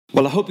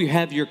Well, I hope you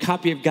have your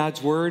copy of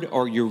God's Word,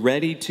 or you're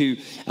ready to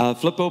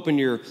flip open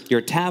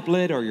your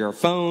tablet or your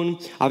phone.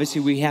 Obviously,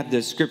 we have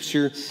the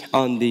scripture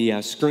on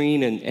the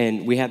screen,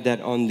 and we have that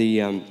on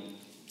the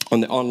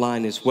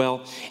online as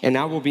well. And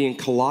I will be in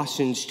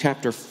Colossians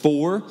chapter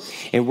 4,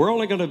 and we're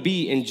only going to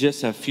be in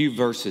just a few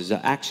verses,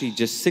 actually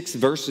just 6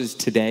 verses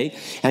today,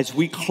 as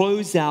we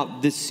close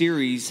out this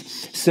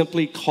series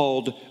simply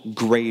called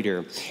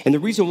Greater. And the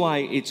reason why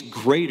it's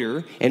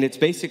greater, and it's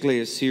basically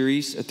a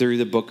series through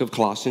the book of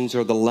Colossians,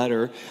 or the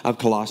letter of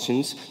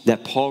Colossians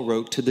that Paul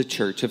wrote to the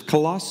church of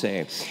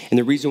Colossae. And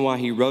the reason why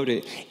he wrote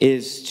it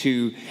is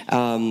to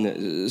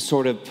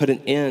sort of put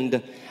an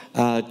end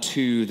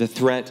to the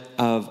threat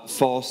of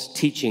false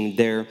teaching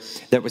there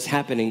that was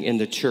happening in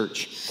the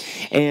church.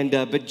 And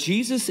but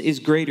Jesus is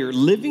greater.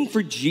 Living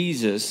for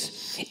Jesus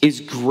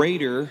is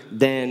greater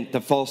than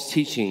the false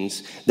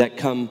teachings that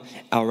come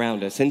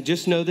around us. And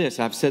just know this,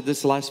 I've said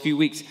this the last few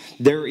weeks,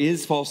 there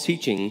is false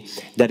teaching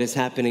that is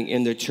happening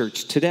in the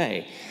church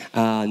today.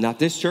 Not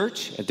this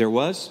church. If there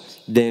was,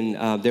 then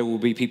there will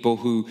be people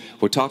who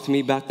will talk to me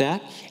about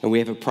that, and we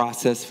have a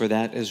process for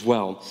that as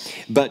well.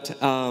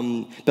 But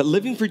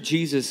living for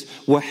Jesus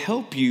will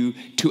help you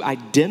to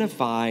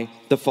identify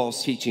the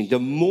false teaching. The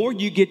more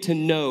you get to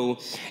know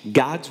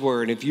God's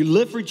Word, if you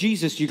live for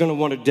Jesus, you're going to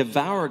want to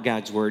devour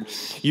God's Word.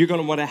 You're going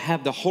to want to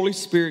have the Holy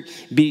Spirit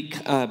be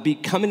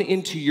coming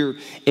into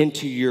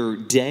your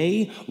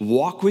day,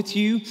 walk with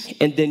you,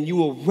 and then you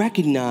will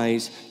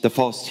recognize the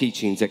false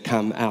teachings that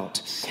come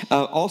out.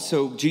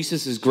 Also,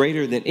 Jesus is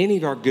greater than any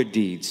of our good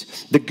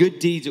deeds, the good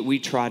deeds that we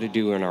try to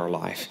do in our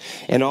life.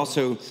 And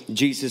also,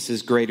 Jesus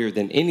is greater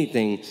than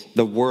anything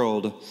the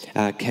world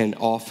can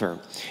offer.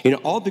 You know,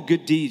 all the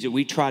good deeds that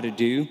we try to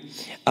do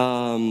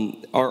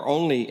are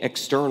only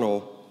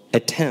external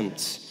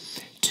attempts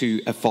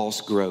to a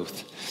false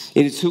growth.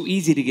 And it's so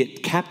easy to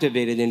get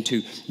captivated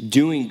into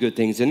doing good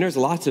things. And there's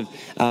lots of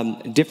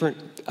different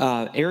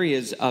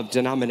areas of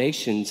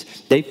denominations.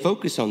 They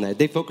focus on that.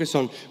 They focus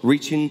on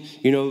reaching,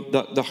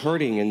 the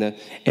hurting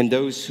and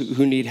those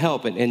who need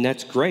help. And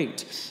that's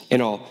great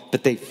and all.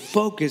 But they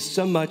focus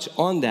so much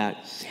on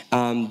that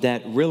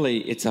that really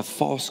it's a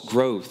false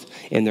growth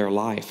in their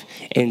life.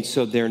 And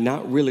so they're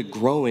not really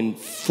growing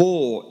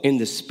full in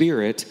the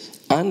Spirit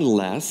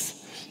unless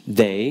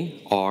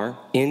they are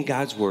in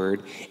God's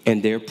Word,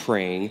 and they're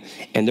praying,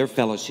 and they're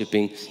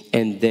fellowshipping,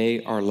 and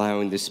they are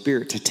allowing the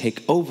Spirit to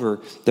take over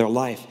their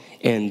life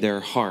and their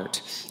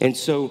heart. And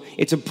so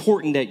it's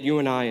important that you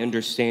and I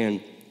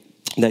understand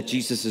that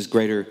Jesus is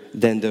greater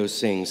than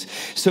those things.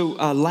 So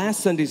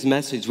last Sunday's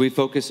message, we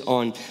focused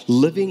on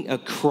living a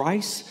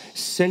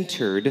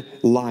Christ-centered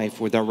life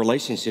with our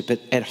relationship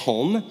at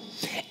home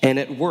and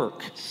at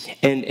work,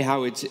 and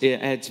how it's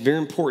very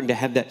important to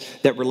have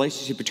that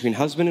relationship between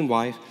husband and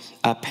wife,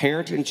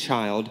 parent and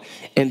child,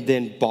 and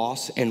then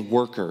boss and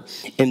worker.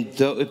 And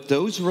if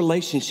those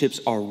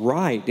relationships are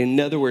right, in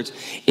other words,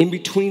 in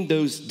between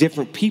those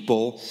different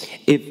people,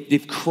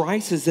 if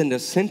Christ is in the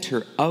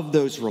center of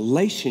those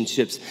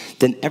relationships,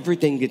 then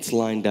everything gets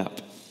lined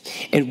up.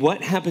 And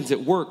what happens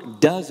at work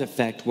does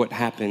affect what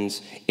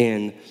happens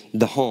in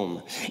the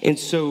home. And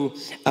so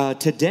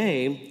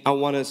today, I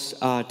want us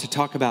to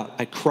talk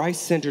about a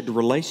Christ-centered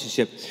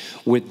relationship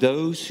with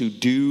those who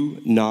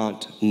do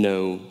not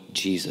know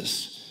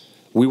Jesus.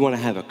 We want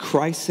to have a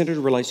Christ-centered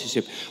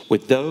relationship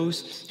with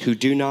those who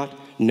do not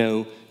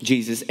know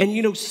Jesus.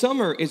 And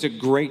summer is a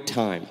great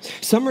time.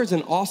 Summer is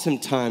an awesome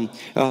time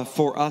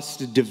for us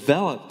to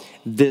develop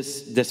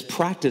this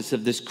practice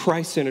of this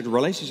Christ-centered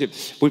relationship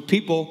with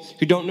people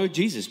who don't know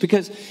Jesus.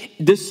 Because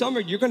this summer,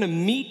 you're going to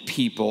meet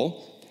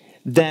people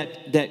that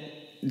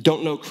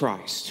don't know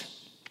Christ.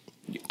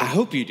 I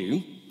hope you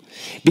do.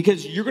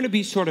 Because you're going to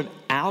be sort of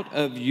out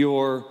of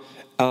your,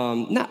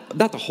 not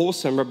the whole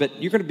summer,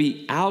 but you're going to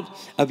be out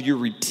of your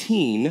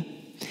routine.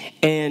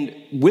 And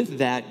with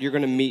that, you're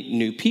going to meet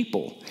new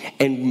people.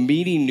 And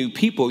meeting new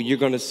people, you're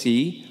going to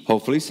see,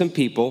 hopefully, some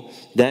people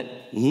that,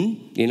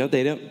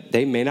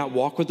 they may not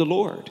walk with the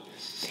Lord.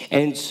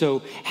 And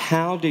so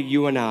how do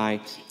you and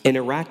I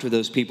interact with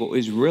those people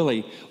is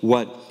really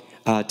what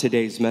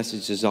today's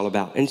message is all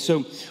about. And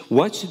so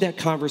what should that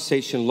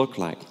conversation look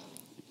like?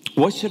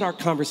 What should our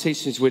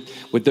conversations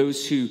with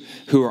those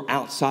who are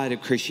outside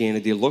of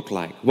Christianity look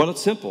like? Well,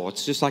 it's simple.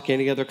 It's just like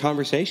any other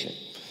conversation.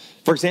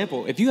 For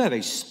example, if you have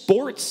a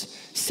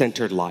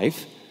sports-centered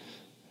life,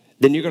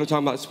 then you're going to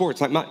talk about sports.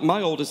 Like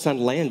my oldest son,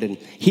 Landon,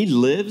 he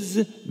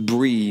lives,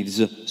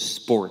 breathes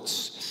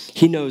sports.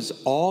 He knows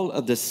all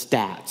of the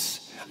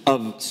stats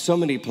of so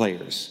many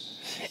players.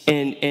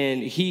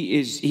 And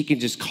he can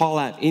just call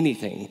out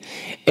anything.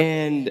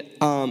 And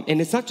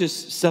it's not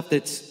just stuff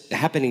that's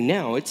happening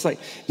now. It's like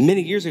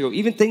many years ago,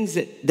 even things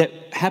that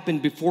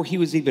happened before he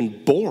was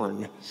even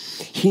born.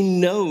 He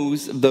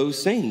knows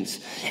those things.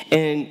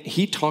 And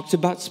he talks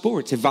about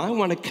sports. If I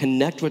want to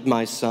connect with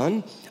my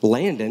son,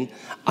 Landon,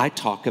 I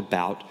talk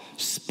about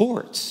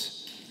sports.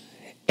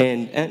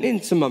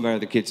 And some of our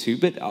other kids too,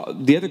 but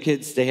the other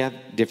kids, they have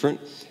different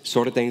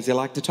sort of things they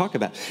like to talk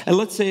about. And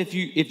let's say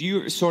if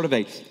you're sort of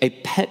a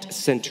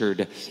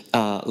pet-centered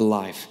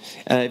life,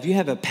 if you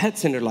have a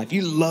pet-centered life,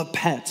 you love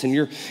pets, and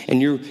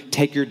you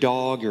take your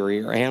dog or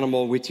your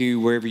animal with you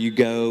wherever you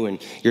go,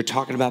 and you're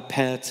talking about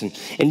pets,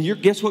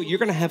 and guess what? You're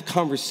going to have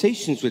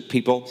conversations with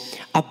people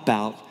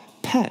about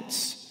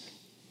pets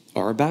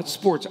or about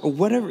sports or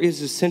whatever is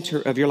the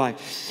center of your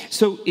life.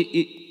 So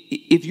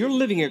if you're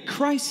living a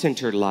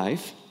Christ-centered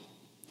life,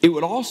 it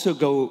would also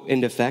go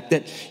into effect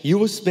that you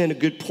will spend a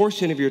good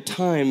portion of your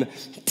time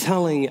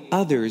telling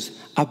others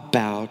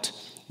about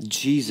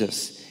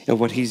Jesus and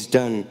what he's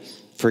done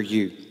for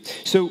you.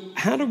 So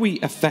how do we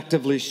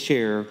effectively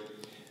share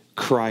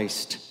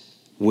Christ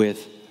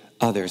with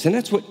others? And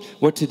that's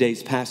what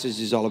today's passage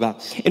is all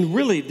about. And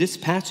really, this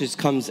passage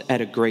comes at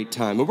a great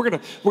time. And we're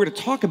gonna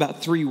talk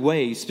about three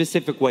ways,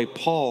 specific way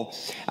Paul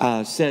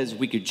says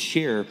we could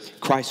share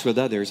Christ with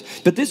others.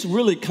 But this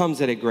really comes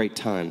at a great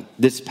time,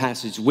 this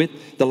passage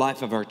with the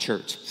life of our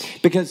church.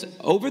 Because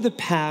over the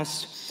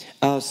past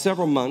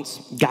several months,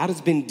 God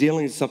has been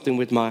dealing something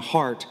with my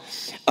heart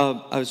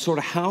of sort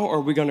of how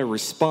are we going to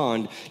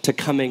respond to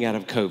coming out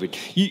of COVID.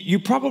 You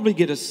probably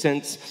get a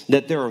sense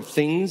that there are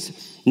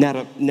things that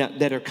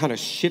are kind of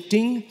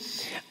shifting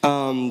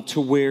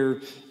to where,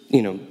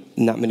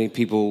 not many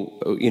people,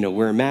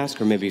 wear a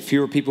mask, or maybe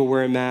fewer people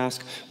wear a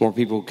mask, more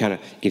people kind of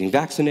getting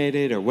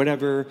vaccinated or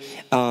whatever.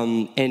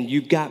 And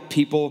you've got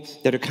people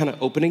that are kind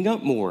of opening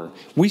up more.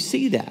 We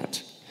see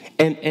that.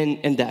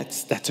 And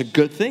that's a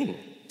good thing.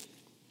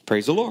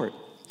 Praise the Lord.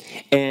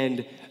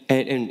 And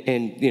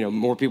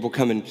more people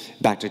coming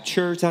back to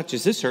church, not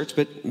just this church,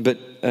 but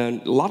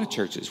a lot of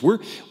churches.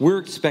 We're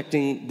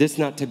expecting this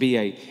not to be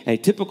a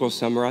typical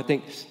summer. I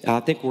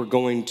think we're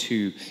going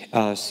to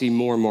see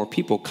more and more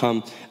people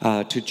come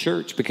to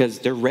church because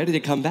they're ready to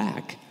come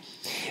back.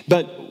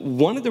 But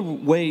one of the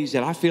ways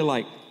that I feel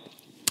like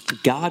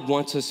God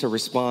wants us to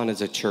respond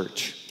as a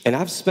church, and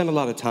I've spent a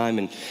lot of time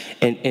in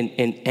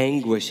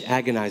anguish,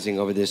 agonizing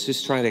over this,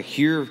 just trying to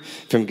hear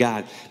from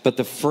God. But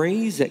the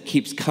phrase that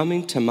keeps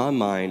coming to my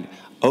mind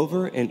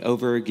over and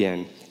over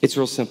again, it's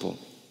real simple.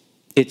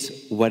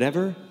 It's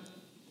whatever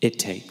it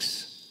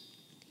takes.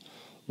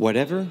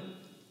 Whatever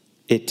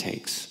it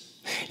takes.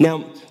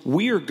 Now,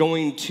 we are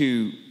going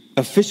to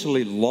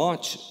officially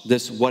launch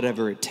this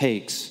whatever it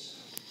takes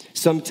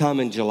sometime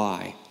in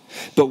July.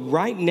 But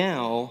right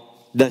now,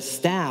 the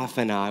staff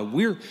and I,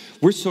 we're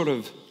sort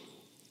of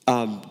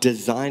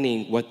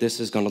designing what this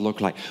is going to look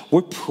like.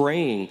 We're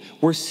praying,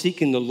 we're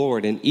seeking the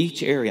Lord in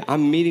each area.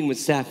 I'm meeting with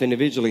staff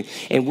individually,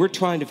 and we're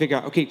trying to figure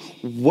out, okay,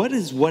 what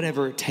does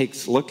whatever it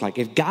takes look like?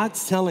 If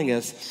God's telling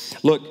us,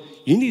 look,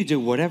 you need to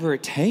do whatever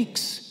it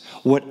takes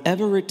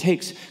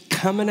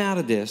coming out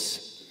of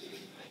this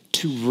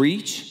to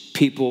reach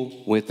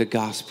people with the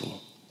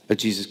gospel of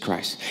Jesus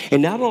Christ.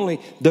 And not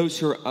only those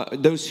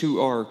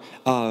who are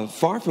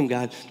far from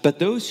God, but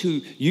those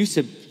who used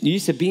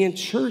to be in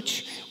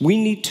church.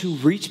 We need to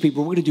reach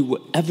people. We're going to do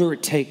whatever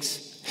it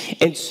takes.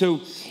 And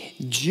so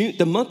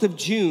the month of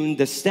June,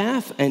 the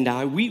staff and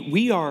I,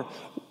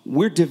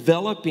 we're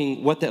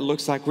developing what that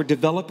looks like. We're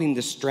developing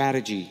the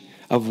strategy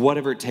of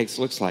whatever it takes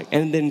looks like.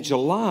 And then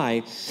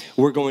July,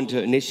 we're going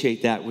to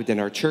initiate that within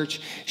our church,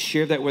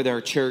 share that with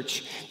our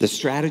church, the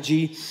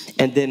strategy.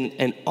 And then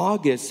in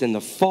August, in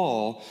the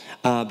fall,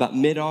 about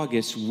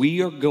mid-August,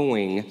 we are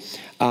going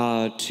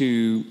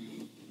to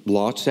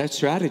launch that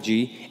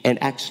strategy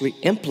and actually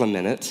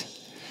implement it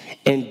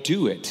and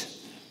do it.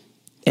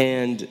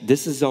 And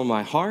this is on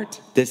my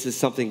heart. This is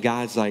something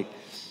God's like,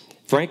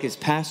 Frank, as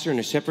pastor and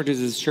a shepherd of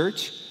this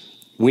church,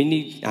 I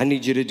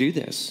need you to do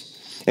this.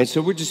 And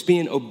so we're just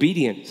being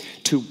obedient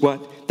to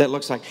what that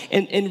looks like.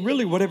 And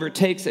really whatever it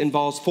takes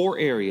involves 4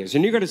 areas.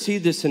 And you're going to see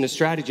this in the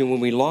strategy when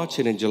we launch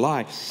it in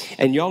July.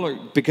 And y'all are,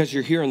 because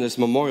you're here on this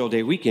Memorial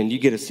Day weekend, you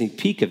get a sneak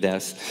peek of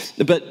this.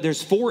 But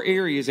there's 4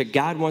 areas that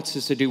God wants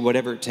us to do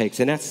whatever it takes.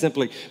 And that's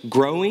simply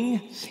growing,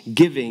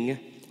 giving,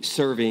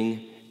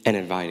 serving, and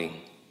inviting.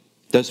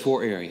 Those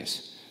 4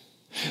 areas.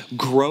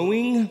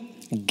 Growing,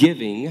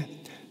 giving,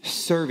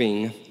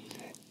 serving,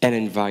 and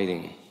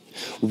inviting.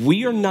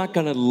 We are not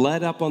going to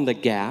let up on the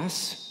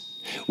gas.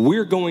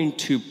 We're going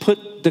to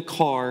put the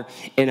car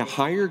in a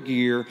higher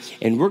gear,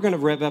 and we're going to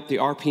rev up the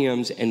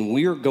RPMs, and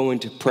we're going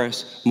to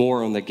press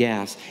more on the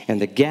gas.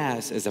 And the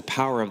gas is the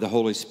power of the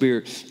Holy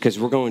Spirit, because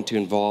we're going to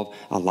involve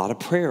a lot of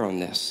prayer on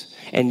this.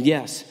 And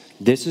yes,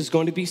 this is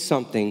going to be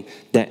something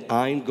that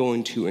I'm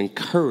going to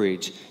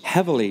encourage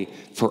heavily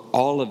for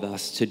all of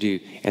us to do.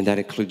 And that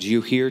includes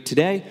you here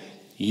today,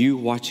 you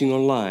watching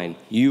online.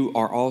 You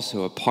are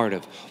also a part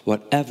of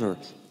whatever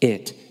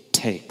it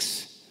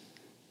takes.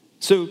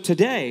 So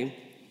today,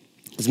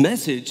 this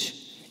message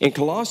in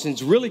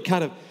Colossians really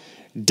kind of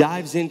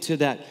dives into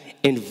that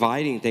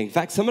inviting thing. In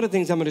fact, some of the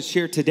things I'm going to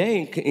share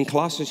today in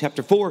Colossians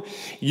chapter 4,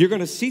 you're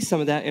going to see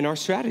some of that in our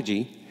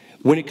strategy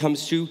when it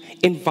comes to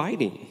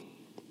inviting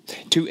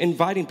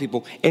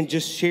people and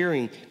just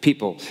sharing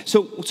people.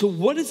 So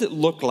what does it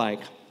look like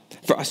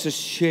for us to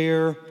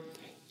share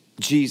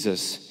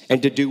Jesus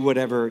and to do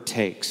whatever it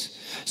takes.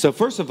 So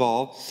first of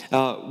all,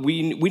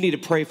 we need to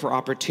pray for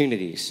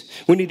opportunities.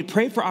 We need to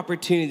pray for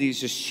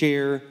opportunities to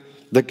share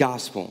the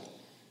gospel.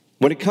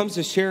 When it comes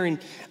to sharing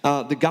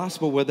the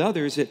gospel with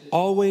others, it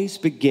always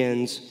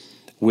begins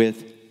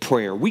with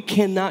prayer. We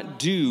cannot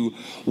do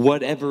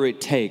whatever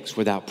it takes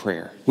without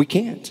prayer. We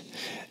can't.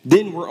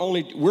 Then we're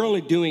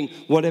only doing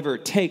whatever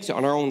it takes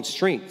on our own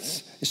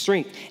strength.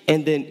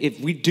 And then if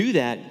we do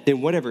that,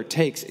 then whatever it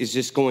takes is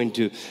just going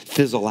to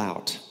fizzle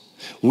out.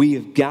 We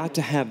have got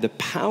to have the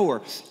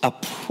power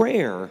of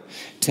prayer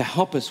to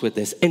help us with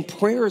this. And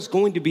prayer is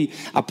going to be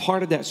a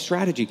part of that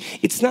strategy.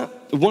 It's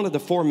not one of the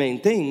four main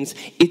things.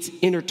 It's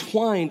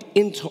intertwined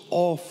into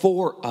all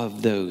four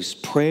of those.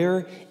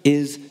 Prayer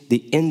is the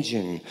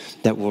engine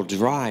that will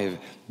drive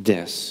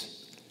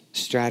this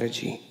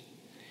strategy.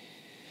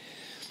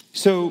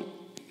 So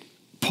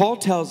Paul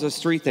tells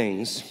us three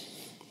things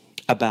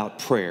about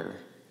prayer.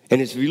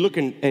 And as we look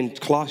in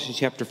Colossians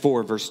chapter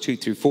 4, verse 2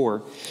 through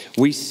 4,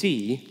 we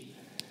see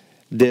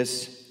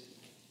this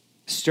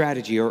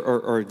strategy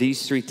or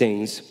these three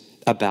things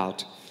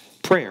about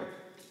prayer.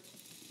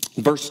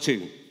 Verse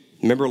 2.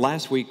 Remember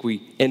last week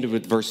we ended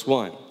with verse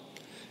 1,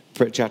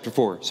 chapter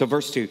 4. So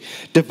verse 2.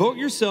 Devote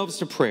yourselves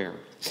to prayer,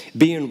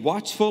 being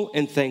watchful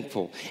and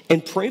thankful.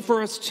 And pray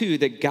for us too,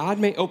 that God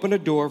may open a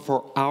door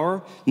for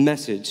our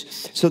message,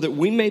 so that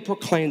we may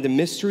proclaim the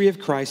mystery of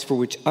Christ, for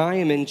which I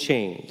am in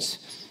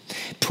chains.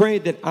 Pray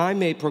that I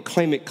may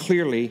proclaim it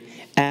clearly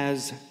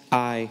as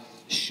I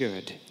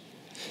should.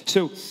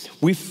 So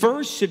we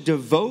first should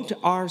devote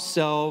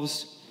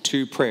ourselves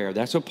to prayer.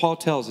 That's what Paul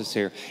tells us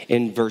here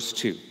in verse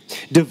 2.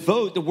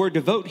 Devote, the word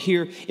devote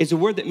here is a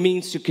word that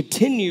means to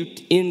continue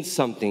in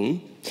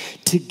something,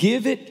 to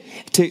give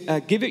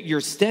it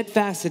your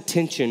steadfast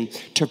attention,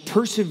 to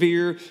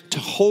persevere, to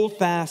hold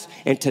fast,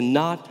 and to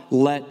not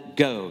let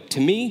go. To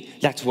me,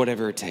 that's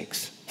whatever it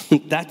takes.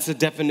 That's the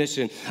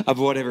definition of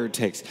whatever it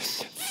takes.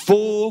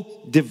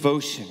 Full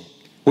devotion.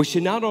 We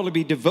should not only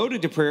be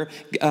devoted to prayer,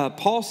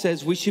 Paul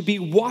says we should be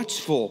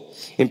watchful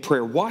in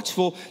prayer.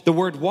 Watchful, the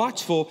word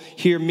watchful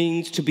here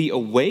means to be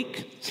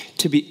awake,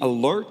 to be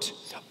alert,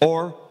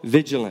 or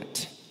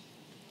vigilant.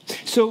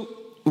 So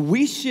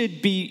we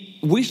should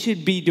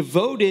be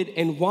devoted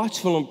and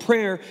watchful in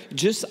prayer,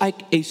 just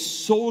like a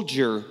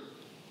soldier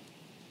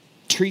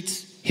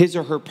treats his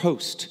or her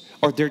post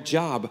or their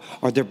job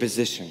or their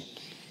position.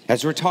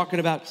 As we're talking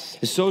about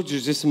the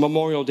soldiers this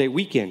Memorial Day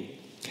weekend,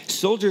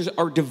 soldiers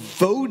are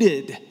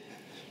devoted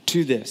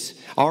to this.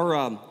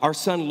 Our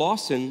son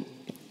Lawson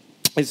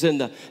is in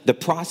the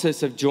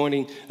process of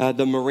joining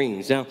the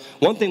Marines. Now,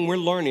 one thing we're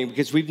learning,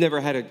 because we've never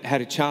had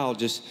a child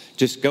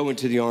just go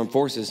into the armed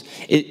forces,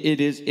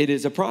 it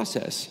is a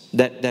process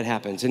that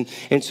happens,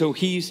 and so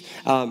he's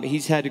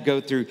had to go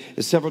through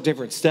several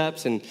different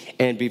steps,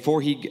 and before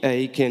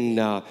he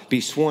can be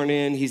sworn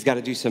in, he's got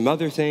to do some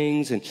other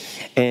things, and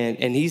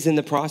he's in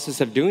the process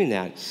of doing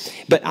that.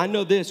 But I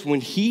know this: when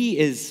he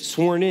is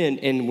sworn in,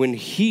 and when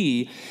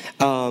he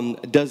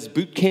does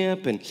boot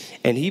camp,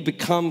 and he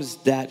becomes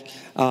that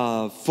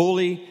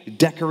fully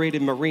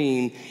decorated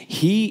Marine,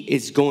 he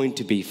is going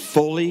to be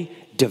fully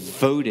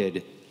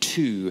devoted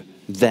to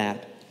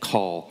that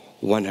call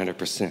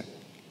 100%.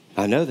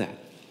 I know that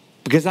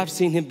because I've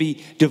seen him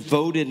be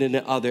devoted in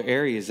other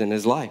areas in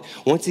his life.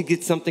 Once he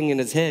gets something in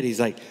his head,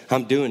 he's like,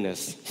 I'm doing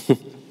this,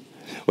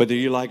 whether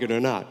you like it or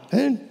not.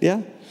 And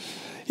yeah,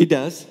 he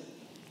does.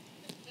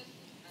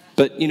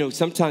 But,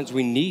 sometimes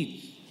we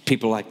need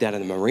people like that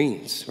in the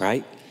Marines,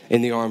 right?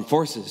 In the armed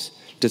forces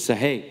to say,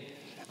 hey,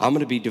 I'm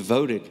going to be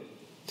devoted.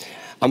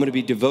 I'm going to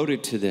be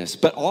devoted to this.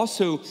 But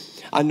also,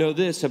 I know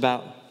this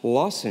about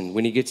Lawson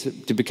when he gets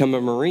to become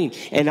a Marine.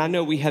 And I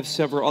know we have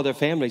several other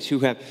families who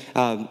have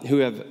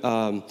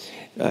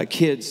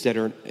kids that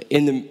are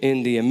in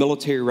the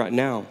military right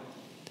now.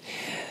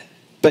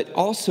 But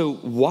also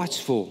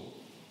watchful.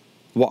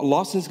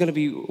 Lawson's going to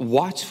be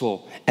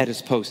watchful at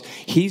his post.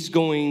 He's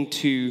going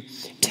to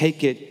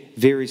take it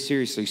very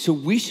seriously. So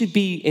we should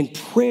be in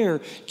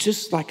prayer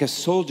just like a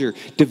soldier,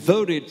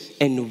 devoted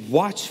and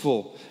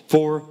watchful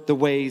for the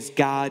ways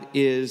God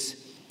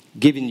is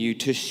giving you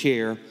to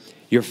share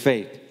your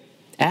faith.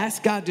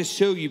 Ask God to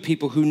show you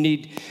people who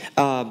need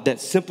that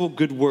simple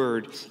good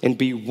word, and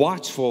be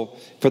watchful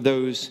for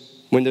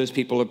those when those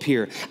people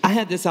appear. I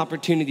had this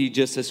opportunity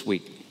just this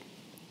week.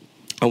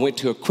 I went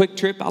to a Quick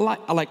Trip. I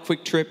like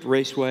Quick Trip,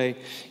 Raceway,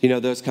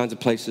 those kinds of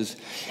places.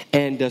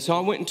 And so I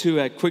went into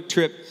a Quick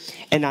Trip,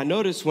 and I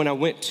noticed when I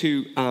went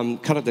to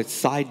kind of the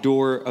side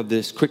door of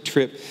this Quick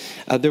Trip,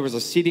 there was a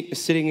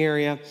sitting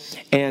area,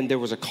 and there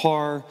was a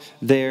car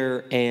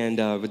there, and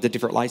with the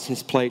different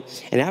license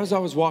plate. And as I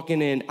was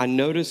walking in, I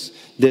noticed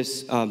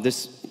this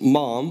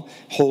mom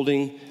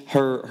holding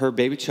her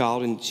baby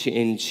child,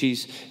 and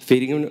she's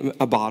feeding him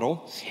a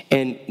bottle,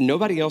 and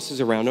nobody else is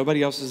around.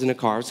 Nobody else is in the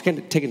car. I was kind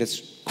of taking a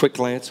quick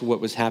glance at what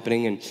was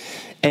happening,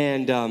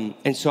 and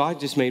so I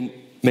just made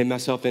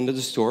myself into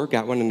the store,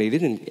 got what I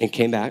needed, and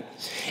came back.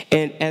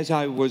 And as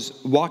I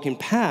was walking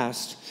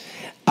past,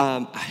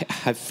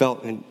 I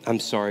felt, and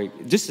I'm sorry,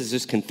 this is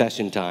just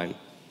confession time.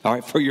 all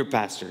right, for your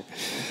pastor.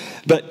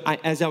 But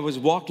as I was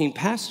walking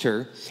past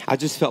her, I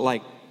just felt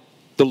like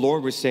the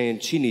Lord was saying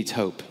she needs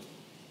hope.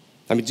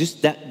 I mean,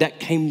 just that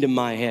came to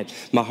my head,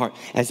 my heart.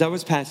 As I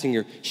was passing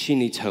her, she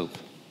needs hope.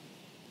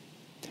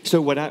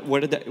 So what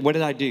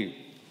did I do?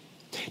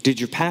 Did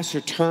your pastor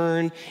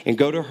turn and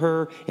go to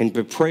her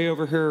and pray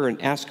over her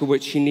and ask her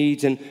what she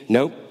needs? And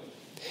nope.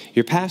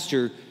 Your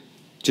pastor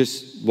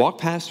just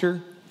walked past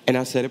her, and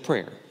I said a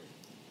prayer.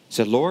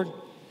 Said, Lord,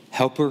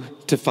 help her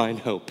to find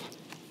hope.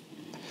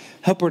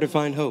 Help her to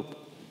find hope.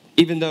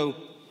 Even though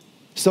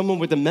someone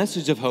with a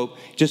message of hope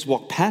just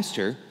walked past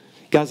her,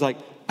 God's like,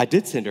 I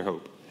did send her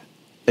hope.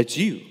 It's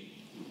you.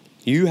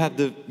 You have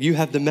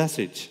the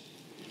message.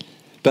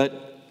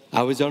 But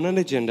I was on an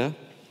agenda,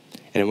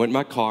 and I went in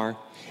my car,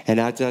 and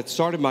as I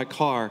started my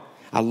car,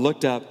 I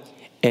looked up,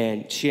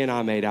 and she and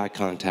I made eye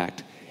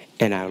contact,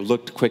 and I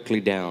looked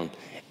quickly down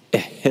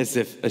as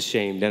if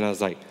ashamed, and I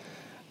was like,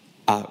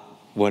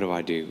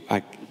 what do?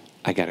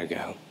 I gotta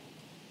go.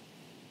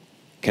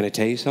 Can I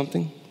tell you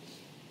something?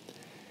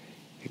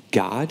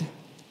 God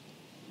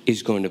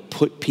is going to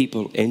put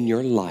people in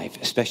your life,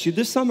 especially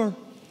this summer.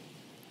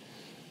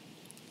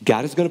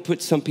 God is going to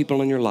put some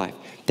people in your life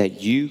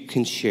that you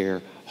can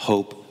share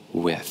hope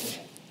with.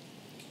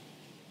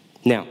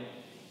 Now,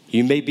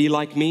 you may be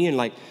like me and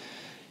like,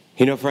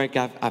 Frank,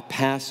 I've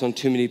passed on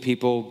too many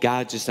people.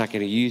 God's just not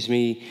going to use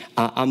me.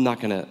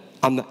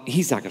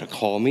 He's not going to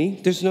call me.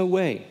 There's no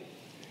way.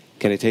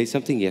 Can I tell you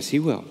something? Yes, he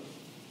will.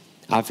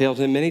 I've failed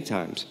him many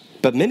times.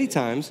 But many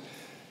times,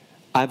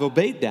 I've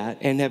obeyed that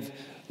and have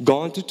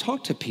gone to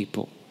talk to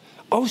people.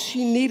 All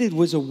she needed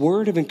was a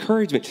word of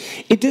encouragement.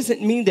 It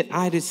doesn't mean that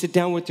I had to sit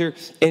down with her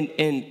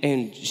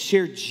and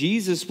share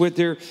Jesus with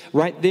her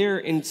right there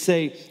and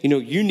say,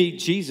 you need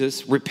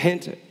Jesus,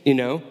 repent,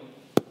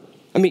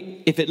 I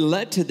mean, if it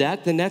led to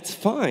that, then that's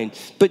fine.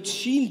 But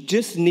she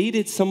just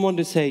needed someone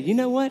to say, you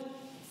know what?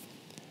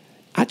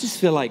 I just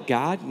feel like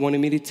God wanted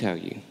me to tell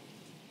you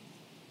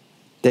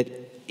that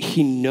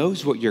he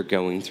knows what you're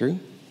going through,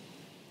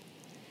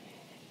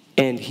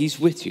 and he's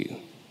with you,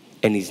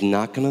 and he's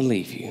not going to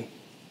leave you.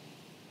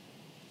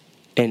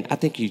 And I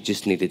think you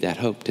just needed that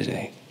hope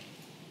today.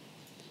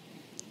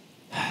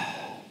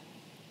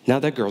 Now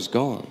that girl's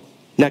gone.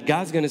 Now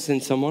God's going to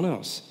send someone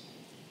else.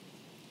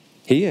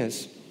 He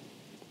is.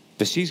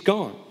 But she's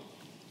gone.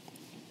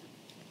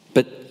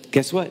 But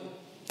guess what?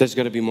 There's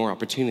going to be more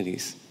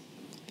opportunities.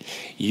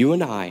 You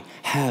and I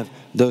have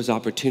those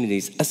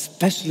opportunities,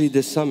 especially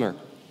this summer.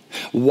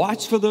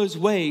 Watch for those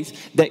ways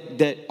that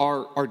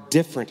are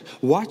different.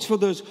 Watch for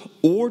those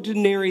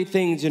ordinary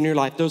things in your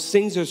life. Those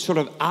things are sort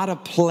of out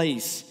of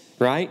place,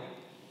 right?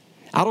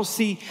 I don't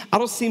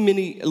see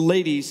many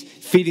ladies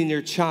feeding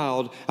their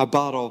child a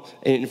bottle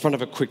in front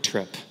of a Quick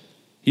Trip.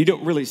 You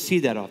don't really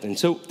see that often.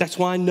 So that's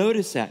why I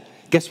notice that.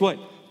 Guess what?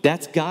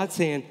 That's God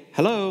saying,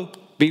 hello,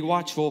 be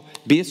watchful,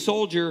 be a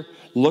soldier,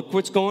 look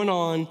what's going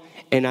on,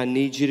 and I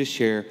need you to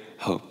share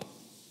hope.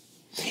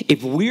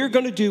 If we're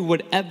going to do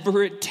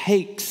whatever it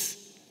takes,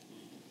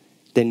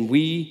 then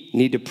we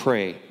need to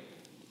pray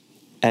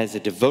as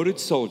a devoted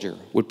soldier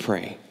would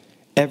pray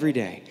every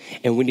day.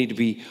 And we need to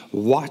be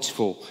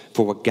watchful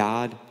for what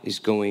God is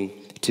going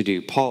to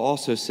do. Paul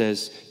also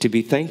says to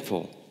be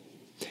thankful.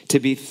 To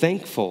be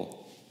thankful.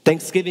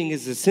 Thanksgiving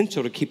is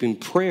essential to keeping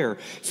prayer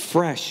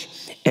fresh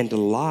and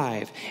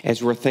alive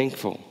as we're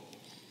thankful.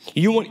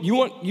 You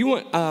want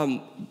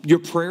your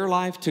prayer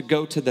life to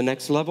go to the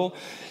next level?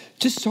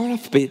 Just start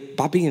off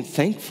by being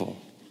thankful.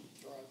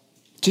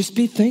 Just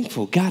be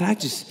thankful. God, I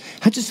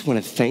just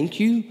want to thank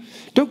you.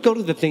 Don't go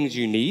to the things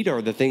you need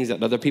or the things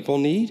that other people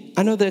need.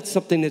 I know that's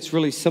something that's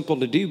really simple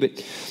to do,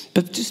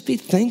 but just be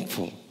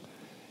thankful.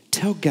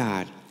 Tell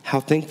God how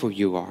thankful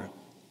you are.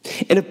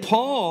 And if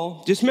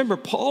Paul, just remember,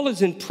 Paul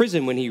is in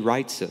prison when he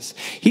writes this.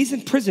 He's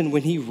in prison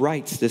when he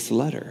writes this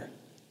letter.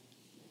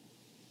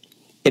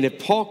 And if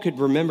Paul could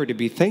remember to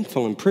be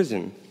thankful in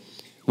prison,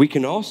 we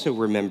can also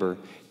remember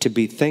to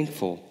be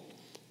thankful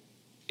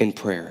in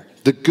prayer.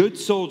 The good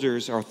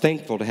soldiers are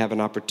thankful to have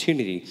an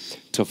opportunity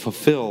to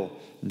fulfill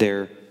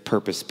their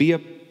purpose. Be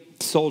a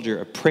soldier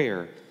of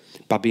prayer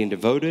by being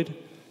devoted,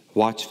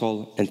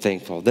 watchful, and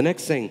thankful. The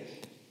next thing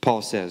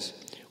Paul says,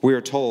 we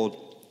are told,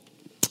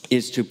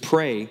 is to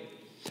pray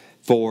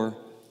for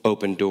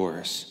open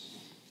doors.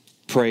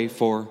 Pray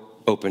for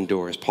open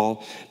doors.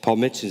 Paul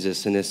mentions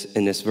this in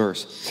this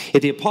verse.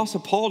 If the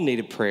Apostle Paul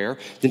needed prayer,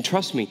 then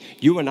trust me,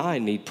 you and I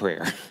need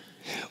prayer.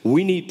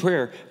 We need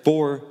prayer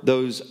for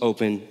those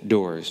open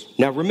doors.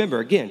 Now remember,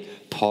 again,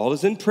 Paul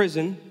is in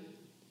prison.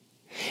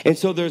 And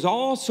so there's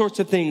all sorts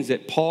of things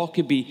that Paul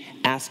could be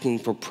asking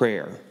for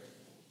prayer.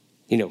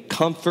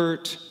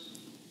 Comfort.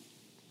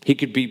 He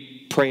could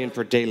be praying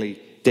for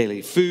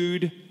daily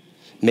food.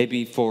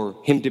 Maybe for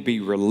him to be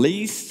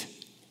released.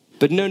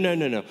 But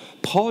no.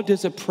 Paul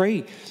doesn't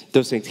pray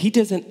those things. He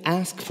doesn't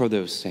ask for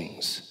those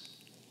things.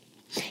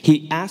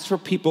 He asks for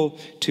people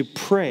to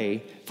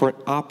pray for an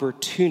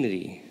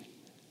opportunity.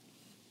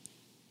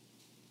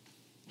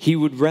 He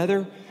would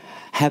rather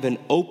have an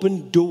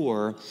open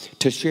door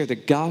to share the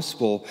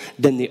gospel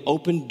than the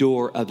open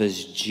door of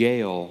his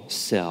jail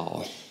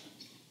cell.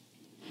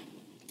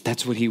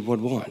 That's what he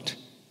would want.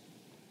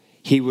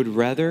 He would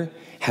rather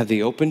have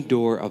the open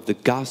door of the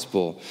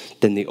gospel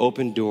than the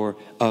open door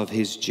of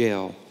his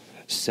jail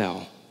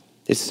cell.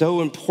 It's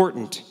so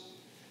important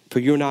for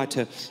you and I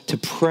to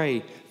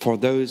pray for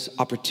those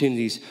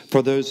opportunities,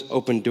 for those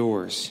open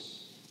doors.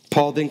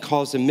 Paul then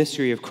calls the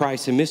mystery of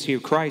Christ. The mystery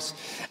of Christ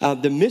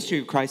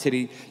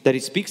that he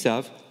speaks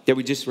of, that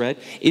we just read,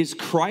 is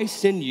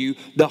Christ in you,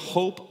 the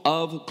hope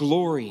of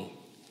glory.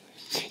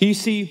 You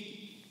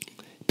see,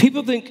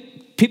 people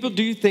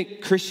do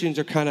think Christians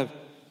are kind of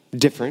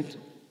different,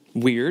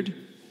 weird.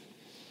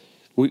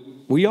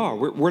 We are.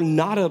 We're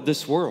not of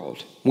this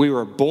world. We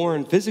were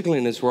born physically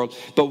in this world,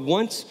 but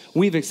once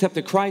we've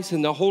accepted Christ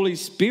and the Holy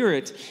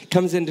Spirit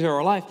comes into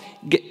our life,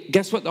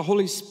 guess what? The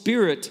Holy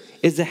Spirit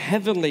is a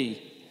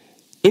heavenly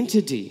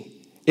entity.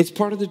 It's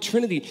part of the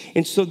Trinity.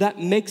 And so that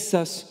makes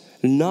us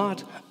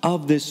not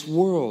of this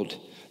world.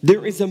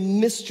 There is a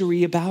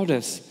mystery about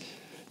us.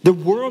 The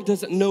world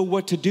doesn't know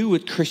what to do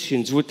with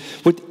Christians.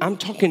 I'm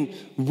talking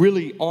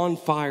really on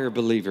fire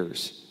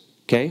believers,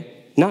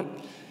 okay? Not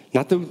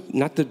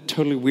the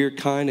totally weird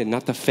kind and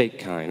not the fake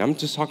kind. I'm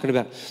just talking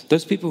about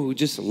those people who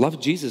just love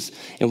Jesus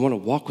and want to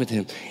walk with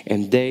him,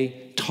 and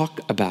they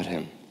talk about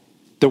him.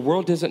 The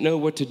world doesn't know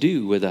what to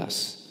do with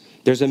us.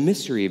 There's a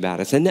mystery about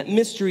us, and that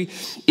mystery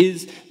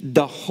is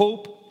the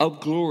hope of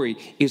glory,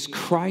 is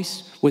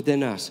Christ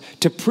within us.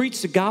 To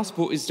preach the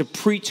gospel is to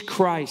preach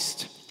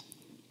Christ.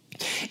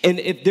 And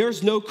if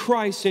there's no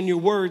Christ in your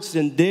words,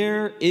 then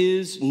there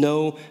is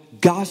no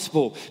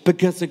gospel,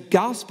 because the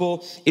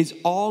gospel is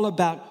all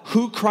about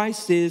who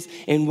Christ is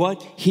and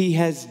what he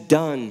has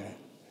done.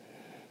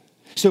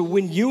 So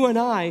when you and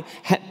I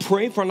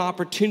pray for an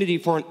opportunity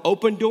for an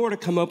open door to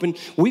come open,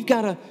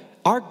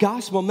 our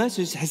gospel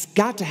message has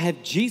got to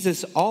have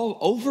Jesus all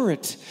over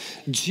it.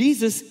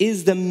 Jesus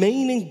is the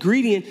main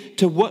ingredient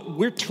to what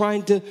we're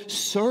trying to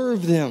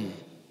serve them.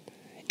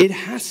 It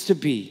has to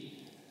be.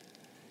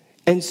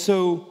 And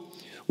so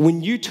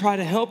when you try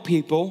to help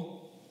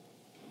people,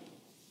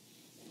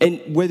 and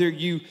whether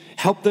you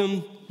help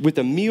them with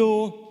a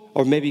meal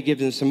or maybe give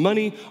them some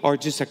money or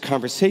just a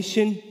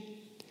conversation,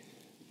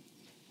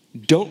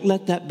 don't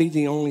let that be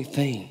the only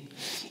thing.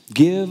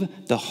 Give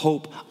the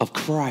hope of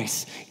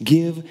Christ.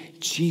 Give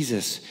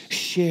Jesus.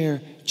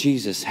 Share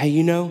Jesus. Hey,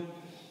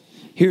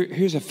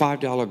 here's a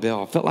 $5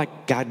 bill. I felt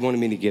like God wanted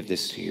me to give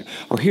this to you.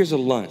 Or here's a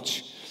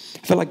lunch.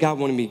 I felt like God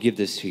wanted me to give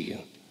this to you.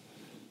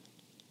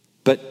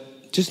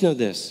 But just know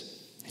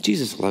this.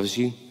 Jesus loves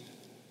you.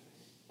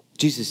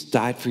 Jesus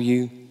died for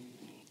you.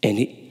 And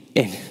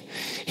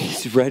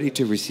he's ready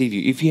to receive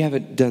you if you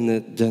haven't done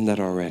that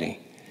already.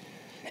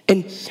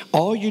 And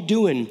all you're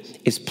doing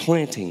is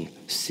planting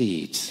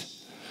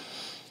seeds.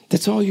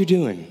 That's all you're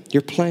doing.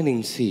 You're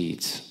planting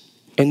seeds.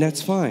 And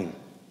that's fine.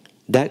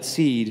 That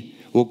seed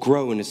will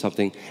grow into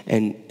something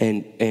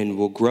and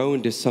will grow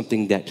into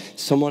something that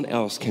someone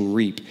else can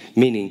reap,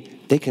 meaning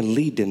they can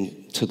lead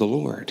them to the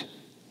Lord.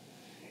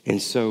 And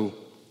so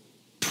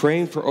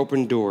praying for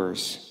open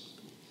doors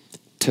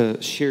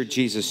to share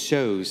Jesus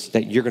shows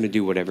that you're going to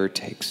do whatever it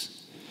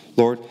takes.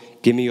 Lord,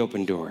 give me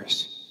open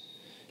doors.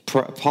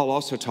 Paul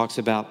also talks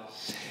about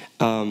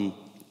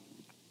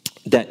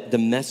that the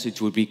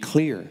message would be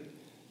clear.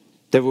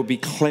 There will be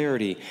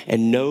clarity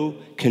and no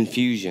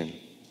confusion.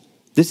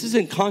 This is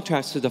in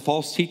contrast to the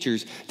false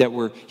teachers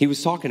that he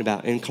was talking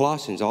about in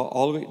Colossians,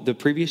 all the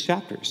previous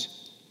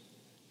chapters.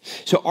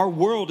 So our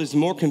world is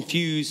more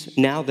confused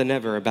now than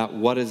ever about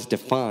what is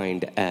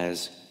defined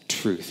as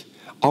truth.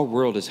 Our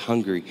world is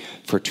hungry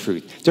for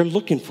truth. They're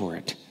looking for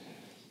it.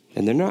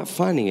 And they're not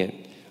finding it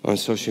on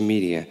social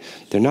media.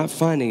 They're not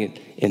finding it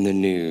in the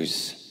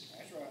news.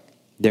 That's right.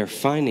 They're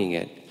finding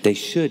it. They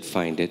should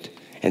find it.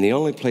 And the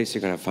only place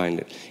they're going to find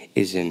it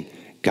is in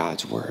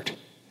God's word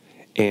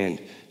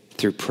and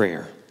through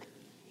prayer.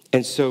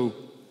 And so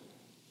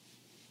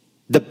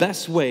the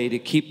best way to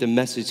keep the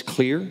message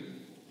clear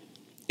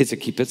is to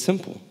keep it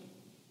simple.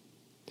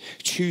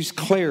 Choose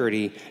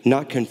clarity,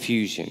 not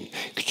confusion.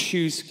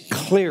 Choose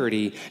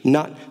clarity,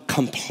 not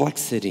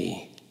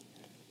complexity.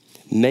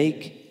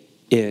 Make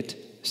it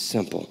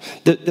simple.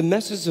 The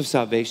message of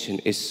salvation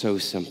is so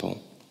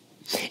simple.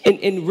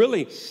 And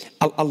really,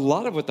 a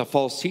lot of what the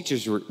false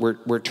teachers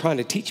were trying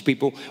to teach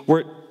people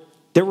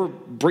they were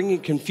bringing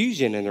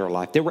confusion in their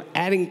life. They were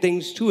adding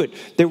things to it.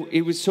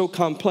 It was so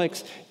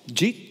complex.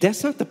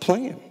 That's not the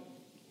plan.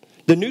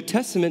 The New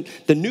Testament,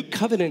 the new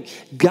covenant,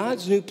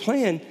 God's new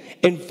plan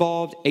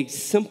involved a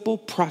simple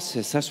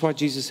process. That's why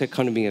Jesus said,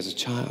 come to me as a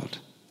child.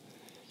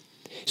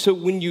 So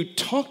when you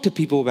talk to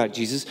people about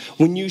Jesus,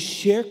 when you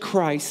share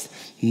Christ,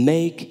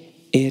 make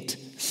it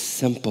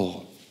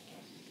simple.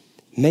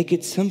 Make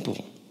it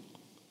simple.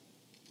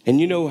 And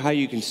you know how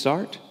you can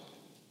start?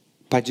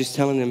 By just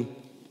telling them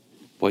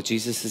what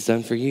Jesus has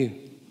done for you.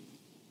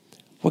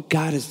 What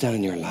God has done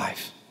in your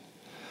life.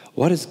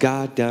 What has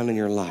God done in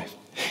your life?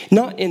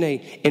 Not in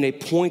a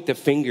point the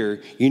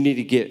finger, you need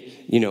to get,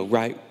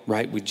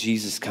 right with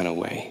Jesus kind of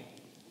way.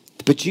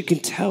 But you can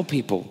tell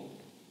people,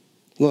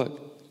 look,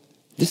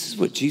 this is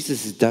what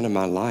Jesus has done in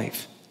my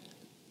life.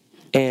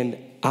 And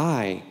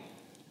I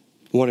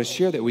want to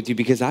share that with you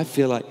because I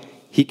feel like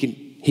he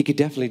could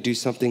definitely do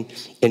something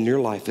in your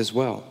life as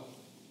well.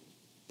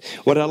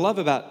 What I love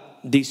about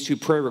these two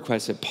prayer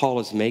requests that Paul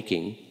is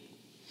making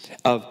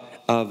of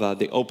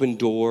the open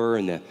door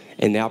and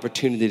the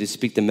opportunity to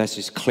speak the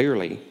message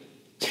clearly,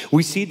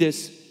 we see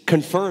this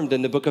confirmed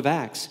in the book of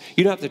Acts.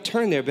 You don't have to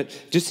turn there, but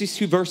just these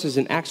two verses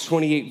in Acts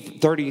 28,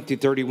 30 through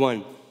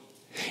 31.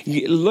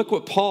 Look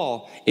what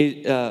Paul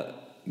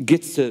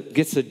gets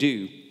to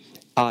do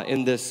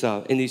in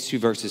these two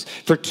verses.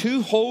 For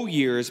 2 whole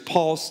years,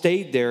 Paul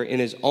stayed there in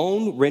his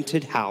own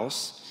rented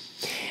house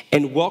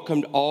and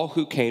welcomed all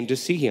who came to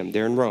see him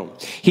there in Rome.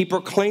 He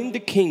proclaimed the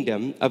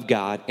kingdom of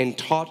God and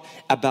taught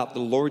about the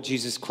Lord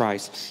Jesus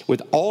Christ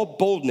with all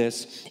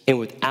boldness and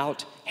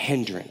without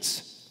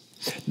hindrance.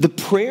 The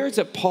prayers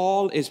that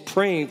Paul is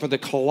praying for the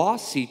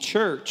Colossae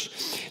church,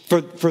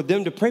 for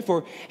them to pray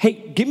for, hey,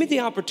 give me the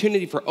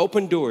opportunity for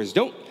open doors.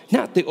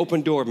 Not the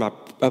open door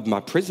of my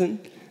prison,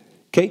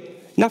 okay?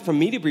 Not for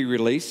me to be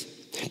released,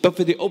 but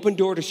for the open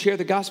door to share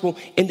the gospel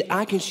and that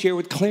I can share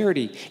with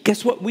clarity.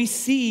 Guess what? We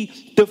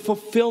see the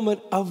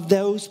fulfillment of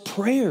those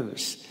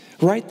prayers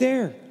right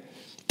there.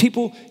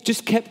 People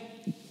just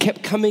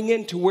kept coming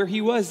into where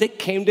he was. They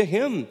came to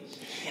him.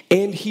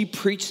 And he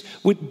preached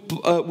with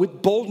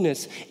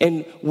boldness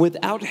and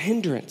without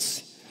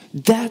hindrance.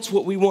 That's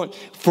what we want.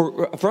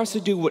 For us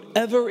to do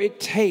whatever it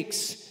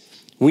takes,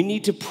 we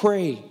need to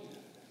pray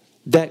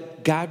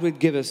that God would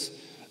give us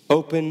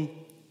open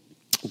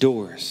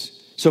doors.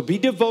 So be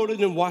devoted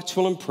and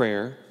watchful in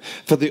prayer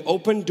for the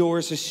open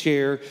doors to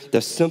share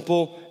the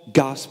simple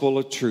gospel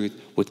of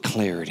truth with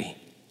clarity.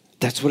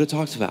 That's what it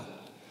talks about.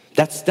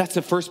 That's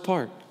the first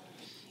part,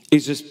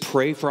 is just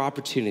pray for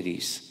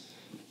opportunities.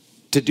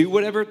 To do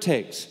whatever it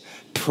takes,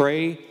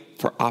 pray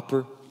for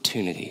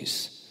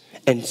opportunities.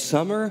 And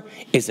summer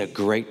is a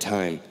great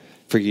time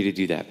for you to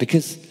do that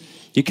because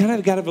you kind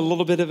of got a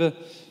little bit of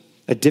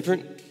a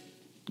different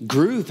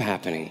groove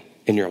happening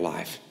in your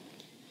life.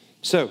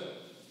 So,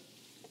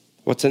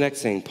 what's the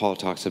next thing Paul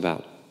talks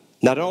about?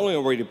 Not only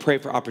are we to pray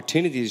for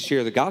opportunities to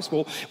share the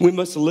gospel, we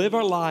must live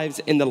our lives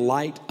in the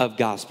light of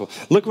gospel.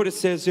 Look what it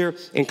says there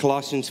in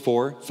Colossians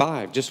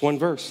 4:5, just one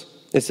verse.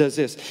 It says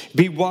this: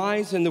 be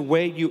wise in the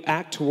way you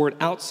act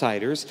toward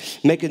outsiders,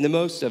 making the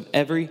most of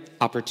every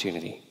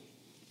opportunity.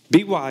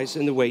 Be wise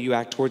in the way you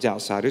act towards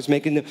outsiders,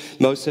 making the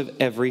most of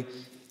every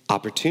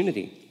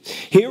opportunity.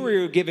 Here we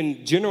are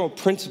given general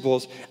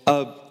principles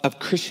of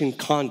Christian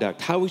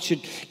conduct, how we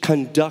should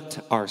conduct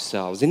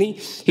ourselves. And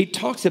he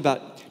talks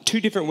about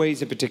 2 different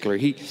ways in particular.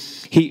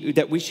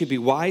 That we should be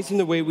wise in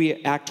the way we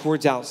act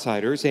towards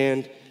outsiders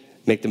and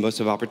make the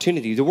most of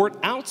opportunity. The word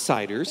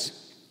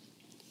outsiders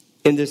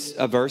in this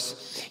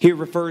verse here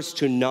refers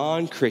to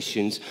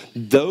non-Christians,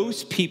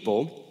 those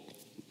people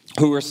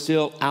who are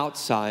still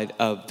outside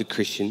of the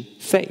Christian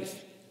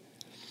faith.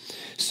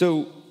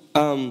 So,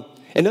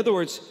 in other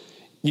words,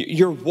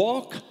 your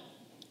walk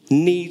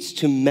needs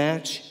to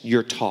match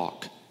your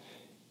talk.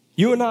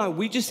 You and I,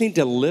 we just need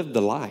to live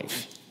the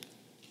life.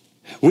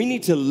 We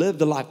need to live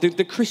the life,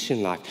 the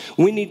Christian life.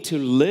 We need to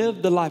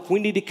live the life. We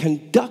need to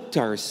conduct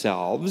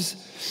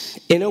ourselves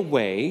in a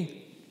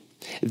way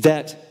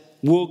that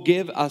will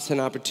give us an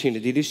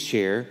opportunity to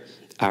share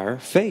our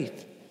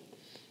faith.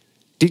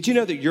 Did you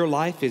know that your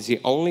life is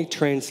the only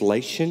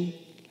translation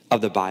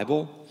of the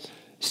Bible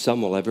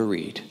some will ever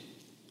read?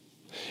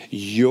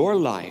 Your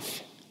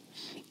life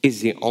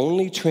is the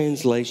only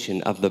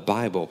translation of the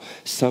Bible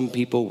some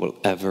people will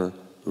ever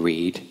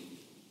read.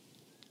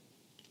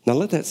 Now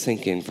let that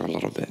sink in for a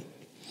little bit.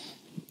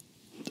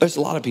 There's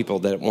a lot of people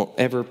that won't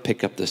ever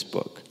pick up this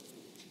book.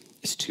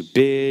 It's too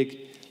big,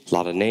 a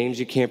lot of names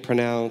you can't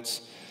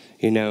pronounce.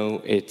 You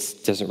know, it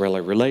doesn't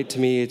really relate to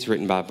me. It's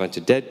written by a bunch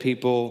of dead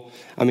people.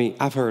 I mean,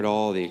 I've heard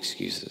all the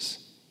excuses.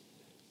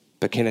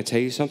 But can I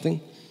tell you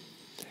something?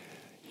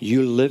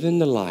 You live in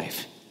the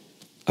life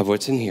of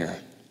what's in here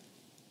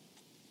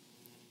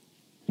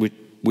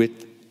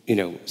with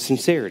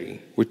sincerity,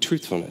 with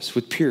truthfulness,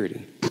 with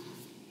purity,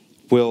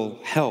 will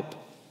help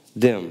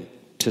them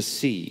to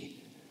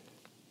see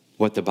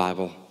what the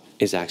Bible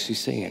is actually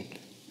saying.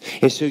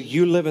 And so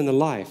you live in the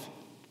life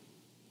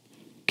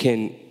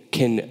can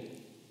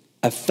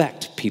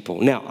affect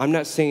people. Now, I'm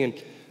not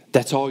saying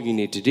that's all you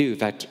need to do. In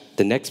fact,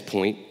 the next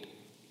point,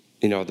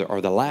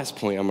 or the last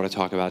point I'm going to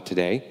talk about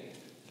today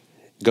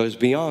goes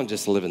beyond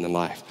just living the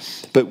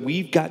life. But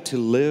we've got to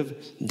live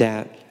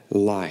that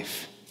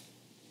life.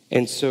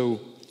 And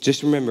so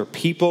just remember,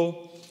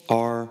 people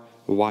are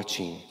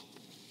watching.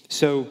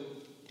 So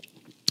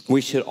we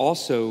should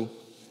also,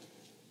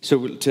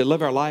 to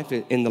live our life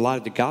in the light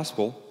of the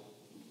gospel,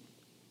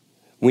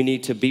 we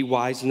need to be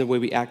wise in the way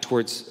we act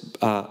towards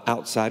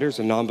outsiders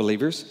or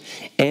non-believers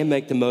and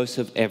make the most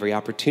of every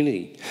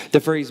opportunity. The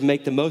phrase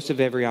make the most of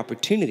every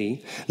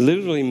opportunity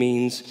literally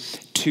means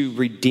to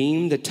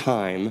redeem the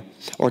time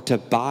or to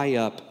buy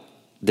up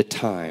the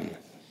time.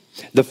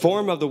 The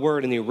form of the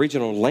word in the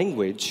original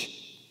language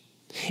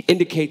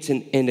indicates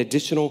an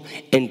additional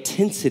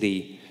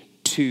intensity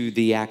to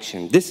the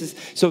action.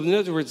 So in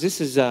other words, this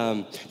is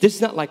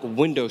not like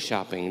window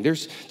shopping.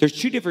 There's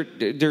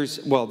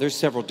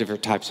several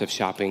different types of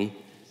shopping,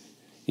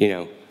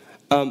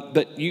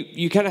 but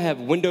you kind of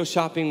have window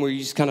shopping where you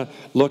just kind of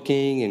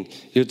looking and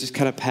you'll just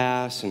kind of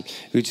pass and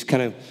you just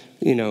kind of,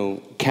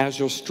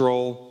 casual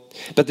stroll.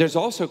 But there's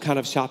also kind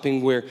of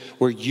shopping where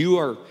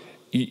you're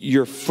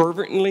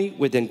fervently,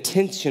 with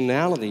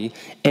intentionality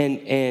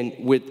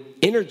and with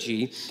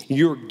energy,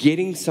 you're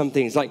getting some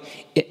things. Like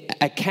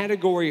a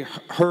Category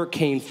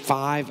Hurricane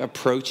 5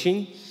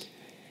 approaching.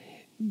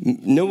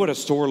 Know what a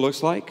store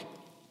looks like?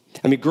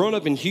 I mean, growing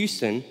up in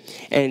Houston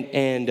and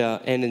in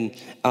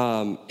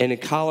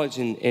college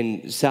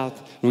in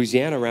South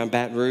Louisiana around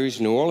Baton Rouge,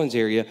 New Orleans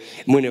area,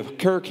 when a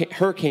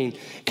hurricane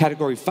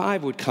Category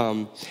 5 would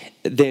come,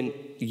 then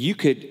you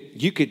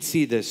could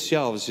see the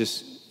shelves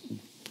just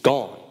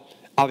gone.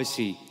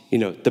 Obviously,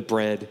 the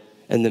bread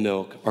and the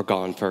milk are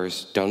gone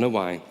first. Don't know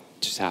why. It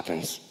just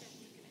happens.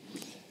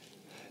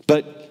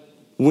 But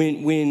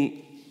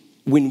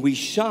when we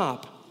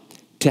shop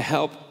to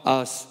help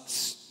us,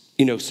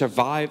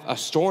 survive a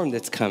storm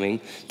that's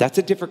coming, that's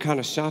a different kind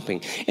of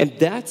shopping. And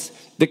that's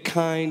the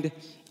kind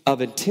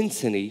of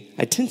intensity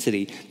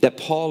that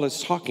Paul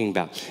is talking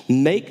about.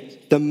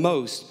 Make the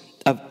most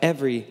of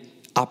every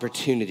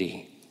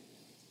opportunity.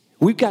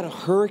 We've got a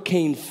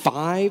Hurricane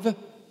 5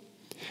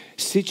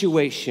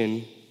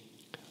 situation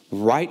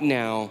right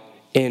now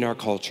in our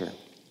culture.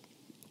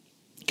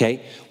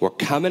 Okay? We're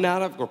crawling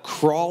out of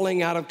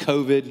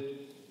COVID.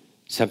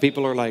 Some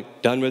people are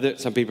like done with it.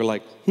 Some people are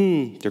like,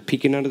 they're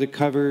peeking under the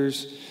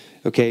covers.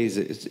 Okay,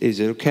 is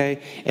it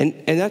okay?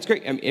 And that's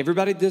great. I mean,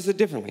 everybody does it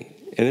differently,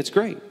 and it's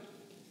great.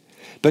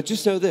 But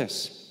just know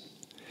this.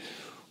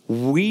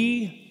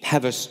 We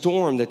have a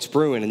storm that's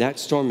brewing, and that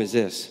storm is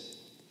this.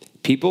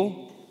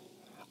 People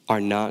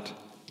are not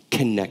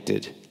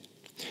connected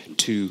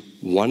to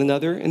one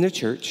another in the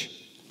church,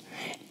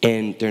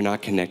 and they're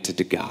not connected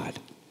to God.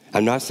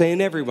 I'm not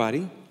saying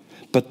everybody,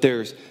 but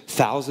there's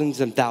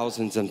thousands and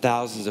thousands and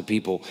thousands of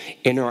people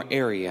in our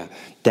area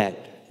that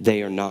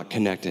they are not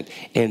connected.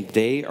 And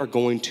they are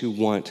going to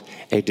want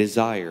a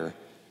desire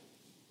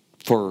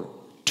for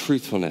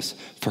truthfulness,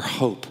 for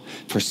hope,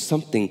 for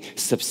something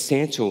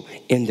substantial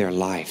in their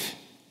life.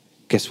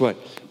 Guess what?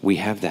 We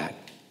have that.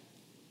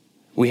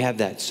 We have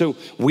that. So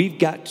we've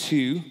got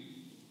to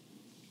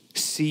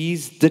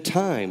seize the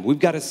time. We've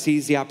got to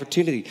seize the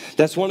opportunity.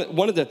 That's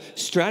one of the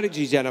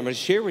strategies that I'm going to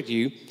share with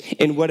you,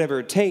 in whatever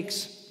it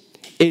takes,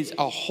 is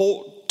a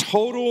whole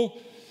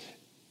total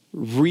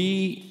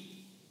rebranding,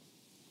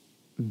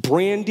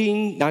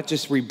 not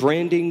just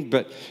rebranding,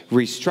 but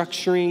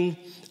restructuring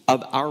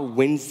of our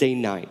Wednesday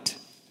night.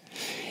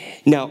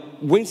 Now,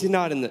 Wednesday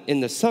night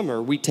in the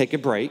summer, we take a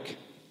break,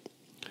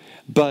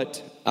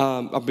 but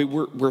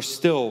we're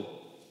still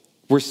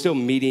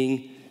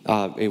meeting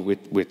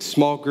with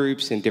small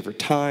groups in different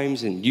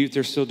times, and youth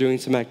are still doing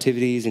some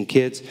activities, and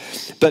kids.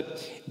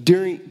 But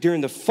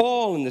during the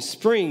fall and the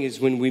spring is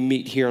when we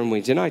meet here on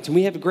Wednesday nights, and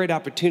we have a great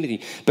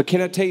opportunity. But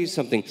can I tell you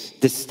something?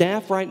 The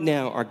staff right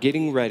now are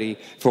getting ready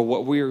for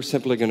what we are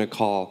simply going to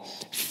call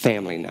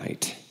Family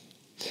Night.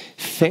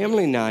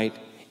 Family Night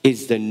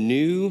is the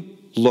new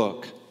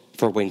look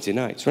for Wednesday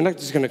nights. We're not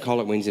just going to call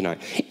it Wednesday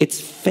night. It's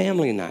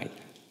Family Night.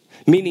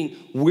 Meaning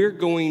we're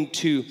going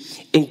to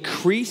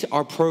increase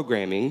our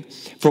programming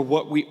for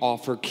what we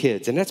offer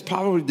kids. And that's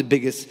probably the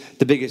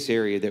biggest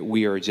area that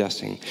we are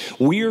adjusting.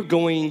 We are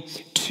going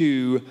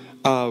to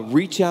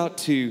reach out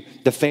to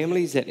the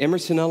families at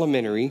Emerson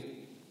Elementary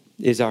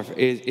is our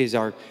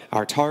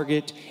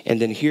target,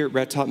 and then here at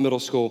Red Top Middle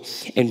School.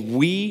 And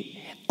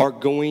we are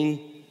going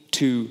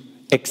to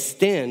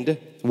extend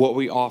what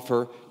we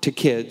offer to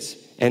kids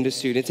and to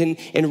students.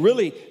 And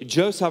really,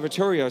 Joe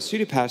Salvatore, our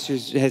student pastor,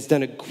 has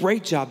done a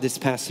great job this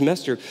past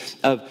semester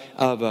of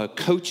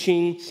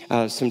coaching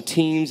some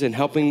teams and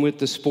helping with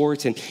the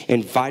sports and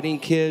inviting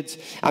kids.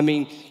 I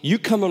mean, you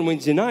come on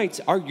Wednesday nights,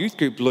 our youth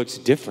group looks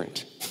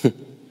different.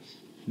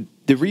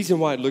 The reason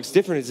why it looks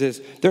different is this: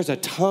 there's a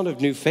ton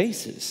of new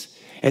faces.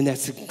 And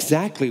that's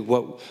exactly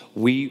what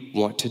we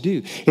want to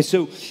do. And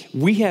so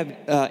we have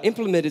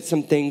implemented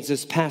some things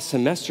this past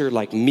semester,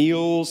 like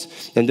meals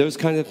and those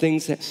kinds of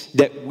things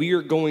that we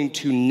are going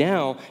to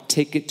now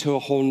take it to a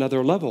whole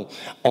nother level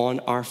on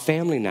our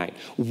family night.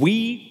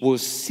 We will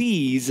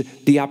seize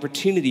the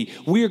opportunity.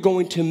 We are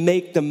going to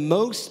make the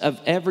most of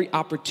every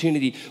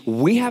opportunity.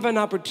 We have an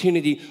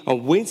opportunity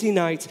on Wednesday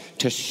nights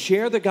to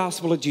share the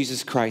gospel of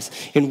Jesus Christ.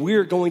 And we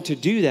are going to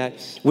do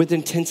that with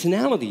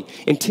intentionality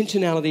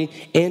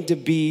and to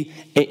be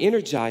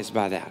energized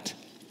by that.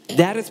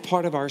 That is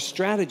part of our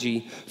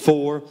strategy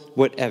for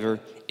whatever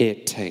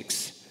it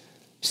takes.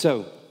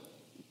 So,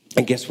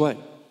 and guess what?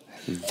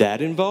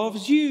 That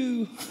involves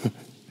you.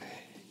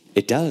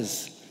 It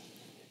does.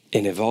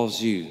 It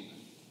involves you.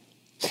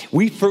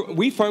 We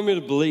firmly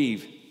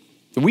believe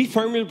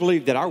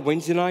that our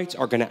Wednesday nights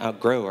are going to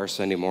outgrow our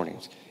Sunday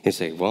mornings. And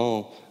say,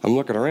 well, I'm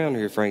looking around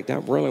here, Frank,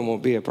 that really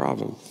won't be a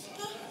problem.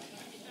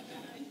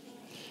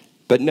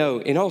 But no,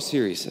 in all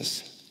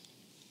seriousness,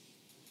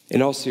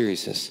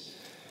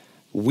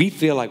 we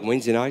feel like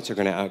Wednesday nights are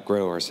going to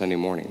outgrow our Sunday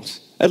mornings,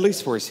 at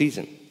least for a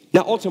season.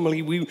 Now,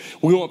 ultimately, we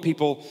want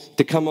people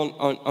to come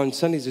on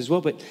Sundays as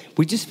well, but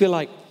we just feel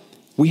like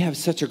we have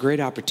such a great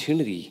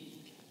opportunity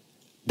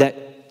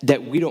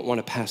that we don't want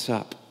to pass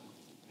up.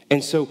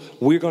 And so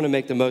we're going to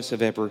make the most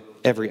of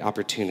every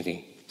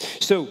opportunity.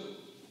 So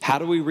how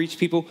do we reach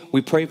people?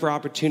 We pray for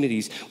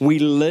opportunities. We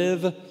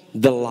live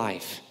the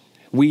life.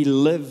 We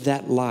live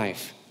that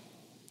life.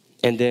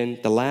 And then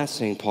the last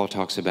thing Paul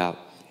talks about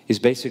is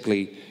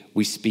basically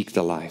we speak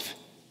the life.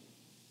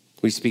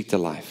 We speak the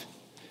life.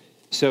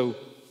 So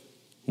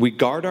we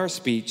guard our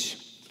speech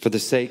for the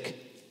sake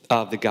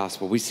of the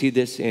gospel. We see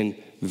this in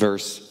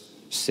verse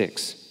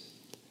 6.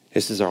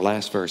 This is our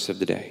last verse of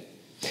the day.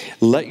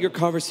 Let your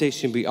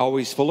conversation be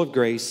always full of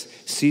grace,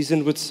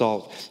 seasoned with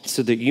salt,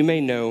 so that you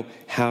may know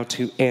how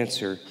to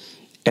answer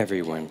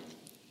everyone.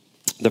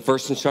 The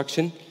first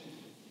instruction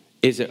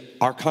is that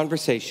our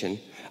conversation,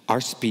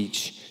 our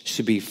speech,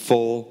 should be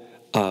full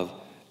of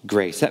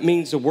grace. That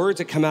means the words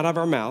that come out of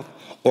our mouth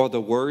or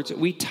the words that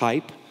we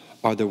type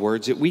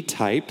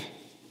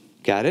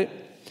got it?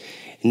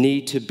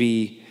 Should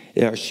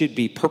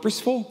be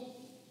purposeful.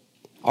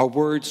 Our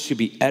words should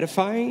be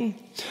edifying.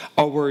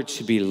 Our words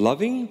should be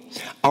loving.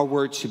 Our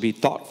words should be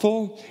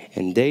thoughtful,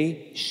 and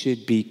they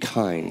should be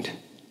kind.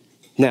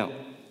 Now,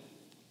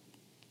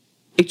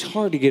 it's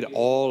hard to get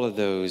all of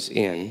those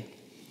in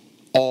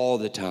all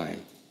the time.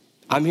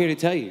 I'm here to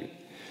tell you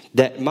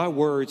that my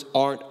words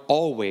aren't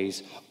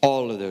always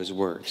all of those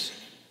words.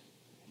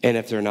 And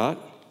if they're not,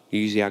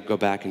 usually I go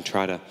back and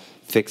try to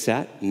fix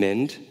that,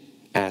 mend,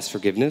 ask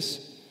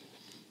forgiveness.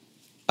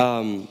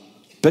 But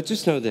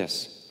just know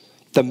this.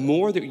 The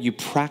more that you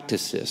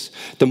practice this,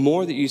 the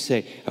more that you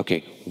say,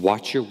 okay,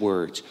 watch your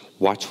words,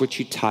 watch what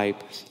you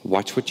type,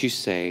 watch what you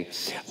say.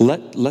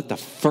 Let the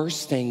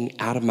first thing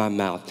out of my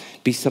mouth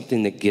be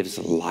something that gives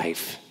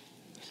life,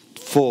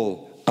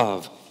 full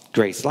of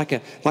grace, like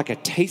a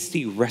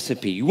tasty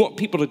recipe. You want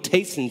people to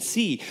taste and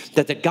see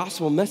that the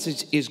gospel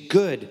message is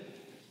good.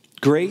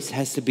 Grace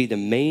has to be the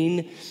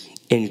main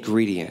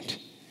ingredient.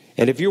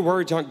 And if your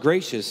words aren't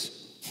gracious,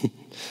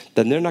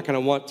 then they're not going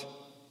to want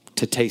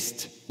to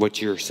taste what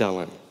you're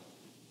selling.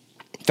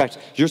 In fact,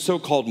 your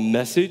so-called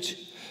message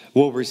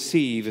will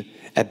receive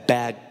a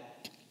bad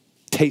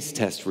taste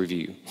test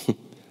review,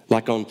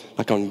 like on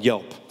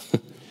Yelp,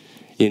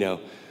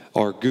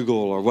 or Google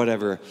or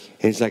whatever.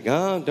 And it's like,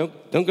 don't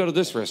go to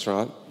this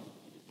restaurant.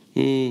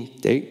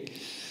 It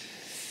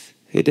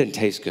doesn't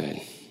taste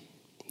good.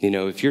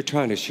 If you're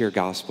trying to share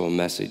gospel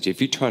message, if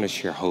you're trying to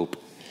share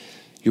hope,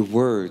 your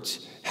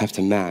words have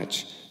to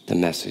match the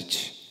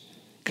message.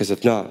 Because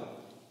if not,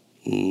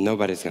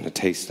 nobody's going to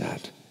taste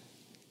that.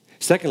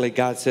 Secondly,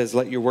 God says,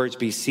 let your words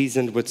be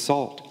seasoned with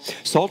salt.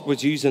 Salt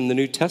was used in the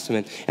New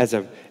Testament as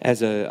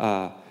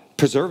a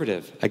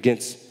preservative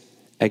against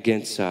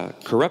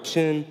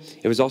corruption.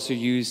 It was also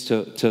used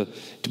to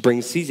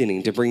bring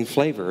seasoning, to bring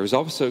flavor. It was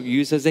also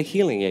used as a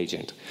healing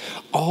agent.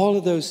 All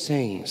of those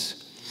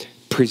things,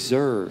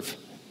 preserve,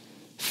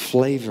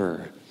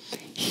 flavor,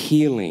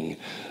 healing,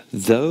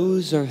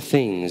 those are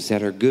things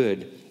that are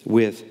good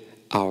with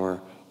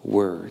our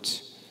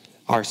words.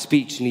 Our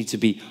speech needs to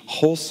be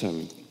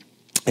wholesome.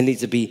 It needs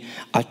to be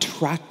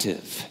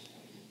attractive.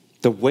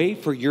 The way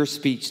for your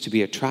speech to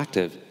be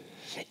attractive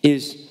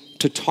is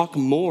to talk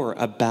more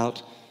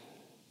about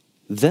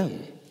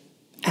them.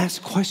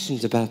 Ask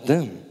questions about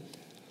them.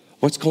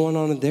 What's going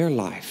on in their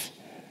life?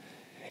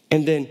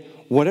 And then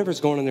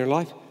whatever's going on in their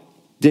life,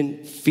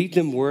 then feed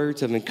them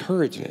words of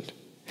encouragement.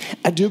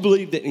 I do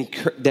believe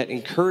that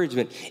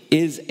encouragement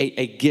is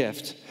a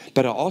gift,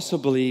 but I also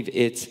believe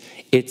it's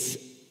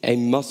a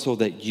muscle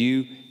that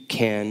you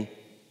can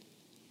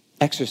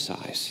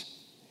exercise.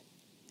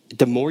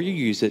 The more you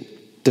use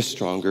it, the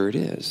stronger it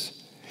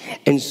is.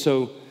 And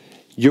so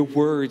your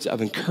words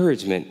of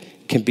encouragement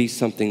can be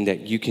something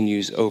that you can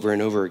use over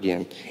and over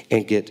again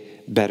and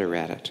get better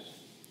at it.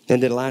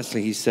 And then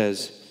lastly, he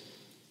says,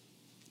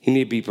 you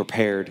need to be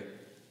prepared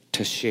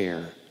to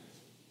share.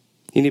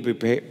 You need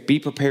to be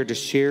prepared to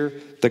share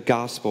the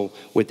gospel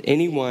with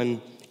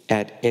anyone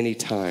at any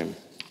time.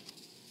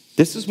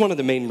 This is one of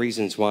the main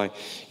reasons why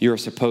you're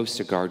supposed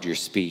to guard your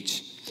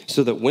speech,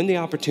 so that when the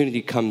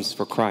opportunity comes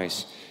for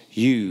Christ,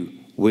 you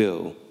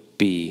will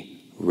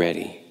be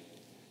ready.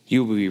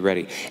 You will be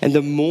ready. And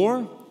the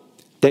more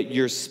that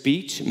your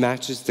speech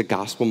matches the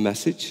gospel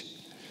message,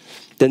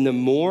 then the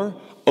more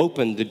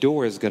open the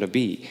door is going to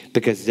be,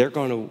 because they're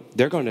going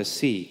to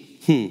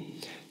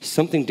see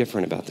something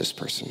different about this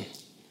person.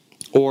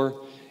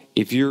 Or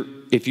if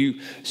you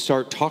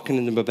start talking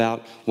to them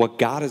about what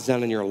God has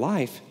done in your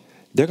life,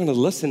 they're going to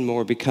listen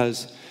more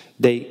because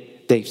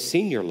they've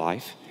seen your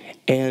life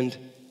and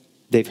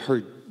they've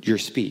heard your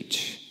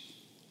speech.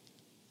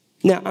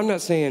 Now, I'm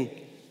not saying,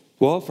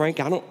 well,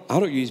 Frank, I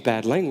don't use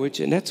bad language,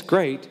 and that's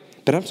great,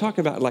 but I'm talking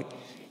about like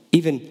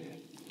even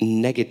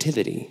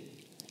negativity.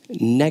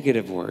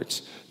 negative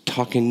words,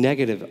 talking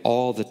negative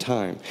all the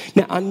time.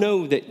 Now, I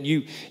know that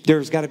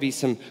there's got to be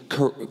some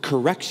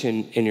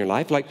correction in your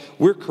life. Like,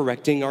 we're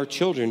correcting our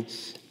children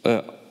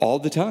all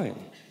the time.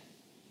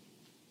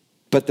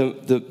 But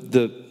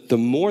the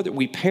more that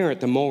we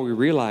parent, the more we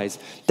realize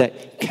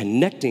that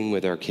connecting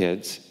with our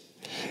kids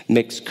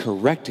makes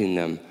correcting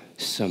them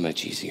so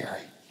much easier.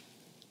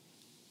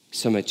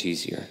 So much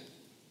easier.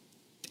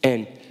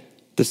 And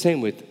the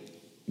same with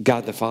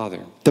God the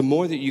Father. The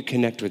more that you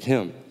connect with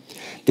him,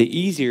 the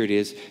easier it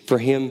is for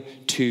him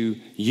to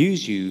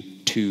use you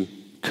to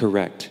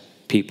correct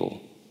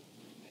people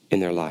in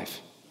their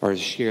life or to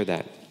share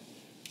that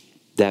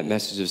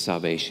message of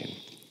salvation.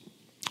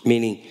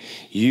 Meaning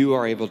you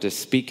are able to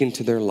speak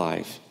into their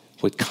life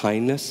with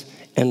kindness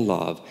and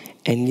love,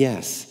 and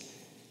yes,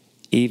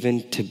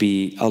 even to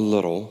be a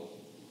little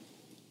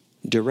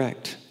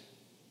direct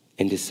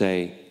and to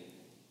say,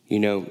 you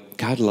know,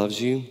 God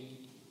loves you.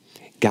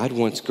 God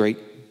wants great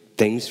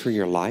things for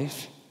your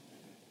life.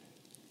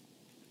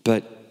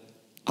 But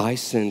I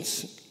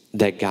sense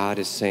that God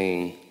is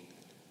saying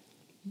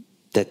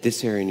that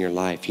this area in your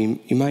life, you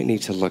might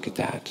need to look at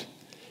that.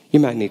 You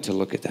might need to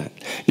look at that.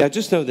 Now,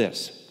 just know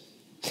this.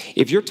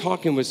 If you're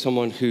talking with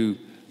someone who's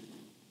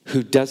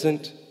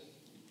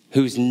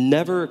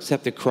never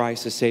accepted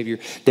Christ as Savior,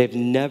 they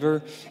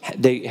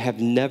have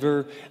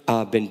never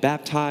been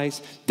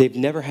baptized, they've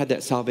never had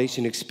that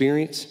salvation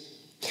experience,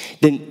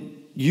 then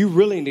you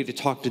really need to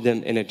talk to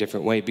them in a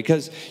different way,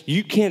 because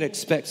you can't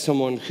expect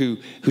someone who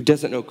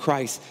doesn't know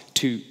Christ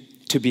to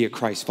be a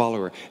Christ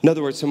follower. In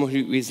other words, someone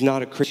who is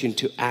not a Christian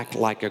to act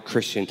like a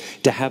Christian,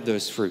 to have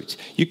those fruits.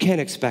 You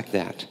can't expect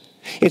that.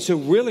 And so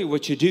really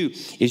what you do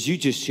is you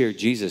just share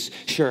Jesus,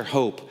 share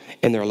hope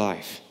in their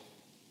life.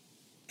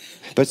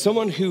 But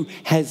someone who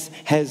has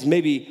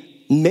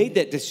maybe made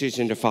that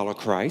decision to follow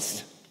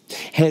Christ,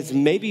 has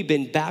maybe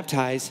been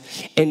baptized,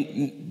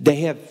 and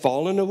they have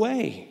fallen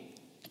away.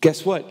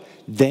 Guess what?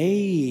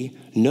 They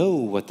know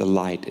what the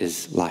light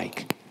is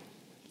like.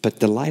 But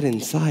the light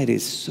inside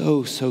is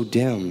so, so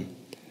dim.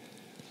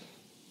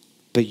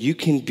 But you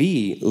can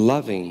be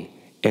loving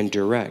and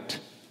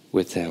direct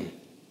with them.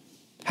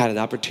 Had an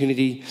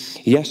opportunity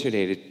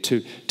yesterday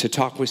to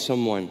talk with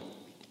someone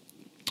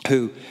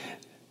who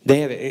they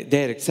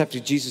had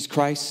accepted Jesus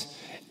Christ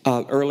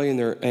early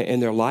in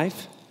their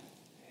life,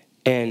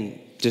 and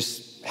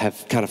just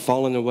have kind of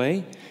fallen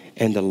away,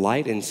 and the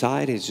light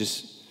inside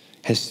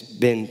has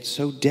been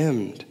so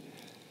dimmed.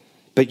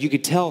 But you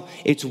could tell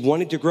it's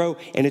wanting to grow,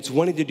 and it's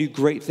wanting to do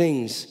great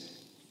things.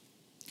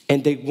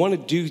 And they want to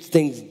do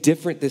things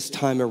different this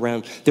time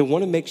around. They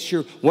want to make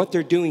sure what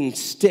they're doing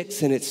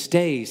sticks and it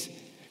stays.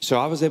 So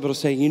I was able to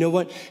say, you know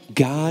what?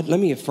 God, let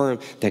me affirm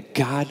that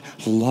God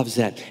loves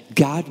that.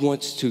 God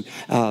wants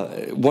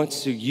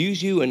to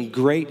use you in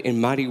great and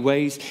mighty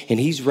ways, and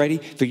he's ready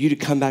for you to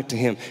come back to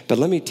him. But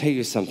let me tell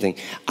you something.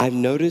 I've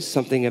noticed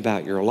something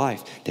about your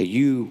life that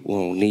you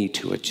will need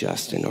to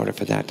adjust in order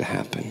for that to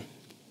happen.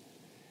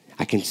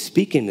 I can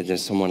speak into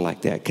someone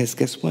like that, because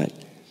guess what?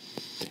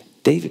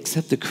 They've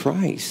accepted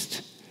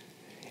Christ.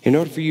 In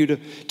order for you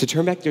to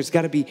turn back, there's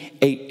got to be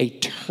a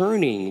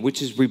turning,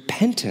 which is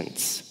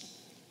repentance.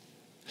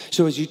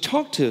 So as you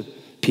talk to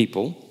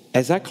people,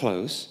 as I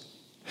close,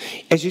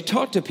 as you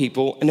talk to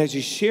people and as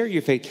you share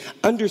your faith,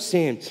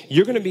 understand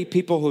you're going to be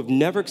people who have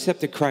never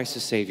accepted Christ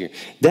as Savior.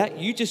 That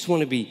you just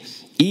want to be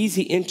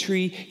easy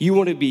entry. You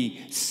want to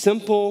be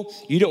simple.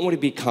 You don't want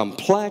to be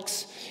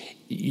complex.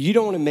 You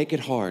don't want to make it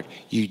hard.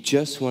 You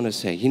just want to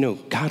say, you know,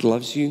 God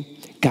loves you.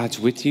 God's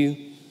with you.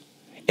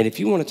 And if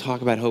you want to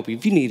talk about hope,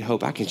 if you need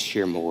hope, I can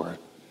share more.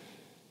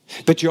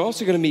 But you're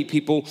also going to meet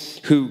people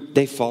who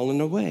they've fallen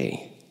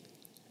away.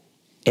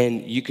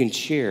 And you can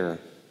share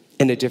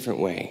in a different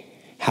way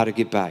how to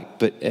get back.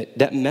 But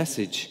that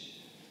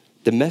message,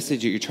 the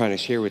message that you're trying to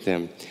share with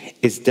them,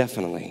 is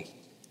definitely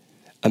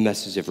a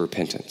message of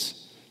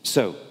repentance.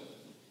 So,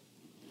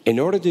 in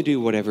order to do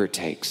whatever it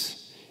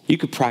takes, you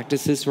could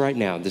practice this right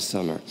now this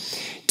summer.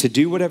 To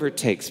do whatever it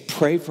takes,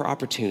 pray for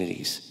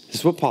opportunities. This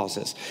is what Paul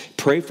says.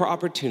 Pray for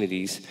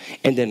opportunities,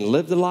 and then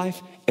live the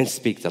life and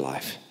speak the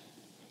life.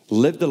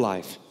 Live the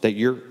life that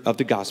of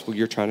the gospel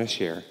you're trying to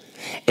share,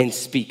 and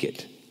speak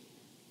it.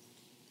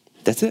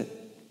 That's it.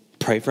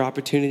 Pray for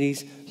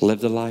opportunities, live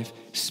the life,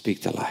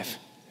 speak the life.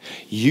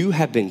 You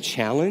have been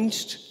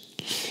challenged.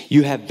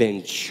 You have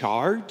been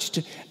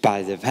charged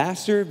by the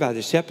pastor, by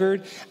the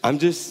shepherd. I'm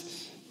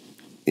just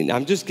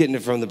getting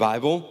it from the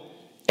Bible,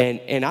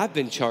 and I've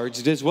been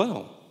charged as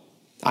well.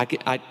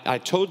 I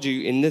told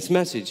you in this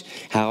message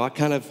how I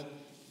kind of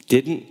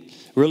didn't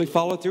really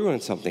follow through on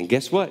something.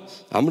 Guess what?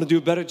 I'm going to do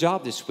a better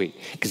job this week,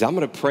 because I'm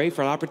going to pray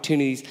for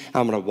opportunities.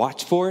 I'm going to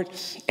watch for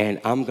it, and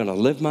I'm going to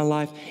live my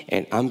life,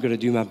 and I'm going to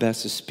do my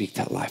best to speak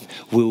that life.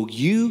 Will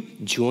you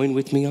join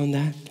with me on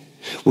that?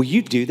 Will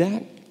you do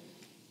that?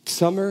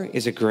 Summer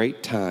is a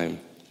great time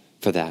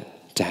for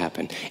that to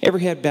happen.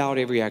 Every head bowed,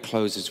 every eye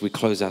closed as we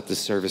close out this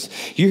service.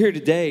 You're here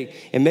today,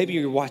 and maybe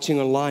you're watching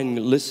online,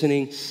 you're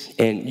listening,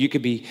 and you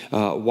could be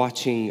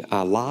watching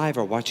live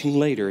or watching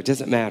later. It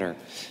doesn't matter.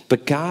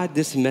 But God,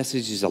 this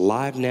message is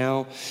alive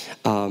now,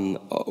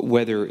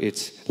 whether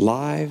it's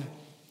live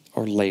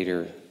or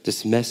later.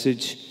 This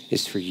message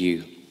is for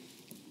you.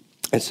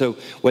 And so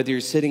whether you're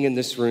sitting in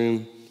this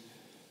room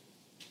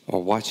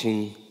or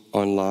watching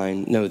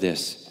online, know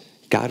this.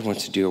 God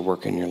wants to do a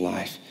work in your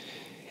life.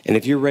 And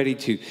if you're ready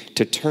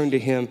to turn to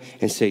him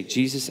and say,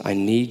 Jesus, I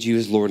need you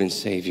as Lord and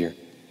Savior.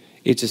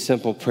 It's a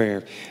simple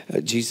prayer.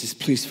 Jesus,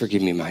 please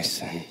forgive me my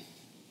sin.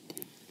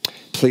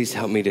 Please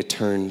help me to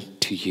turn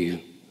to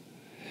you.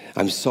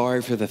 I'm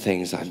sorry for the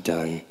things I've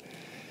done.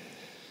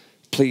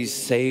 Please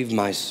save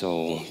my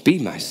soul. Be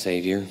my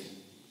Savior.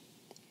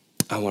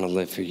 I want to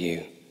live for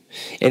you.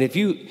 And if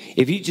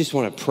you just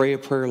want to pray a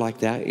prayer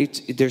like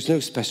that, there's no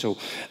special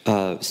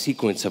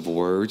sequence of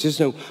words. There's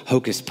no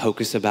hocus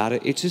pocus about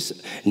it. It's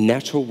just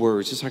natural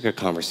words, just like a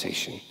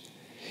conversation.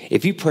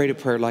 If you prayed a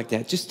prayer like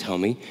that, just tell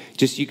me.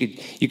 Just you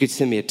could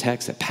send me a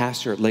text at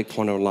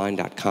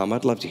pastor@lakepointonline.com.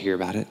 I'd love to hear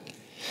about it.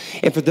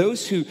 And for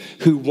those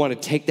who want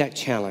to take that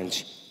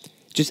challenge,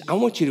 I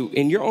want you to,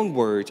 in your own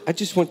words, I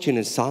just want you in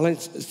the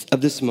silence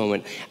of this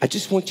moment, I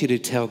just want you to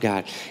tell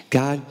God,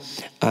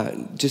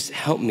 just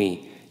help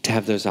me to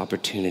have those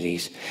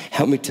opportunities.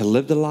 Help me to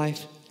live the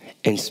life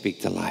and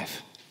speak the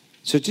life.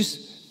 So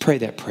just pray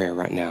that prayer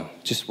right now,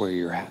 just where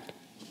you're at.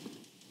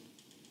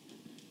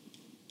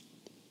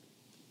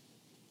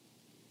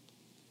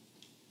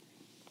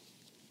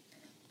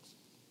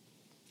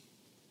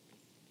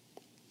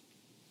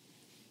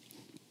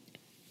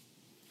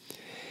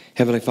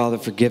 Heavenly Father,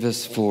 forgive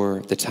us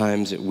for the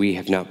times that we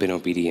have not been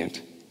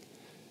obedient.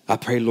 I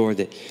pray, Lord,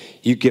 that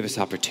you give us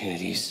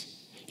opportunities.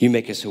 You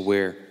make us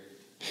aware.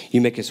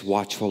 You make us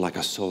watchful like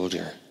a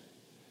soldier.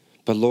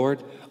 But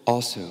Lord,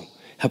 also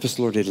help us,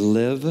 Lord, to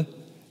live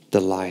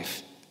the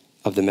life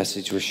of the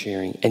message we're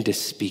sharing and to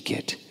speak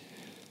it.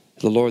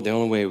 The Lord, the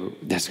only way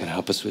that's going to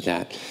help us with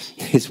that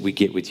is we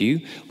get with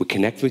you, we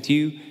connect with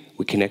you,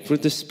 we connect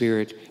with the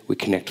Spirit, we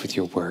connect with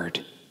your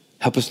word.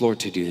 Help us, Lord,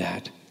 to do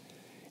that.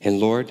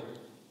 And Lord,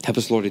 help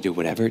us, Lord, to do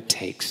whatever it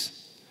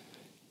takes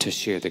to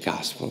share the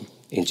gospel.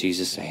 In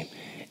Jesus' name,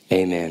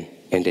 amen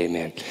and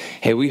amen.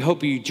 Hey, we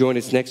hope you join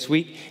us next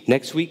week.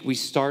 Next week, we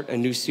start a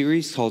new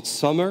series called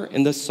Summer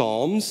in the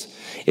Psalms.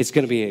 It's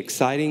going to be an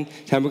exciting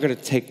time. We're going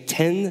to take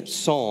 10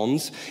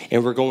 Psalms,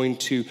 and we're going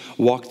to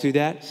walk through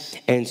that.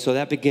 And so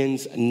that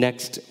begins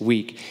next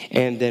week.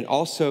 And then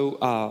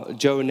also,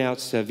 Joe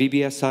announced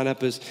VBS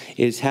sign-up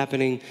is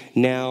happening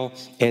now.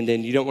 And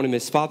then you don't want to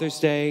miss Father's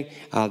Day.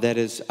 That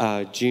is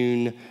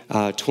June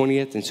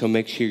 20th. And so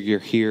make sure you're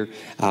here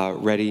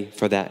ready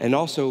for that. And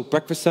also,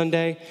 Breakfast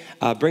Sunday,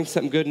 bring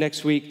something good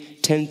next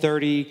week,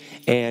 10:30,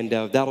 and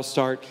that'll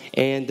start.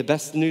 And the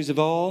best news of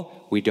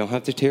all, we don't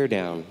have to tear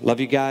down. Love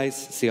you guys.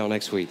 See y'all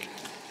next week.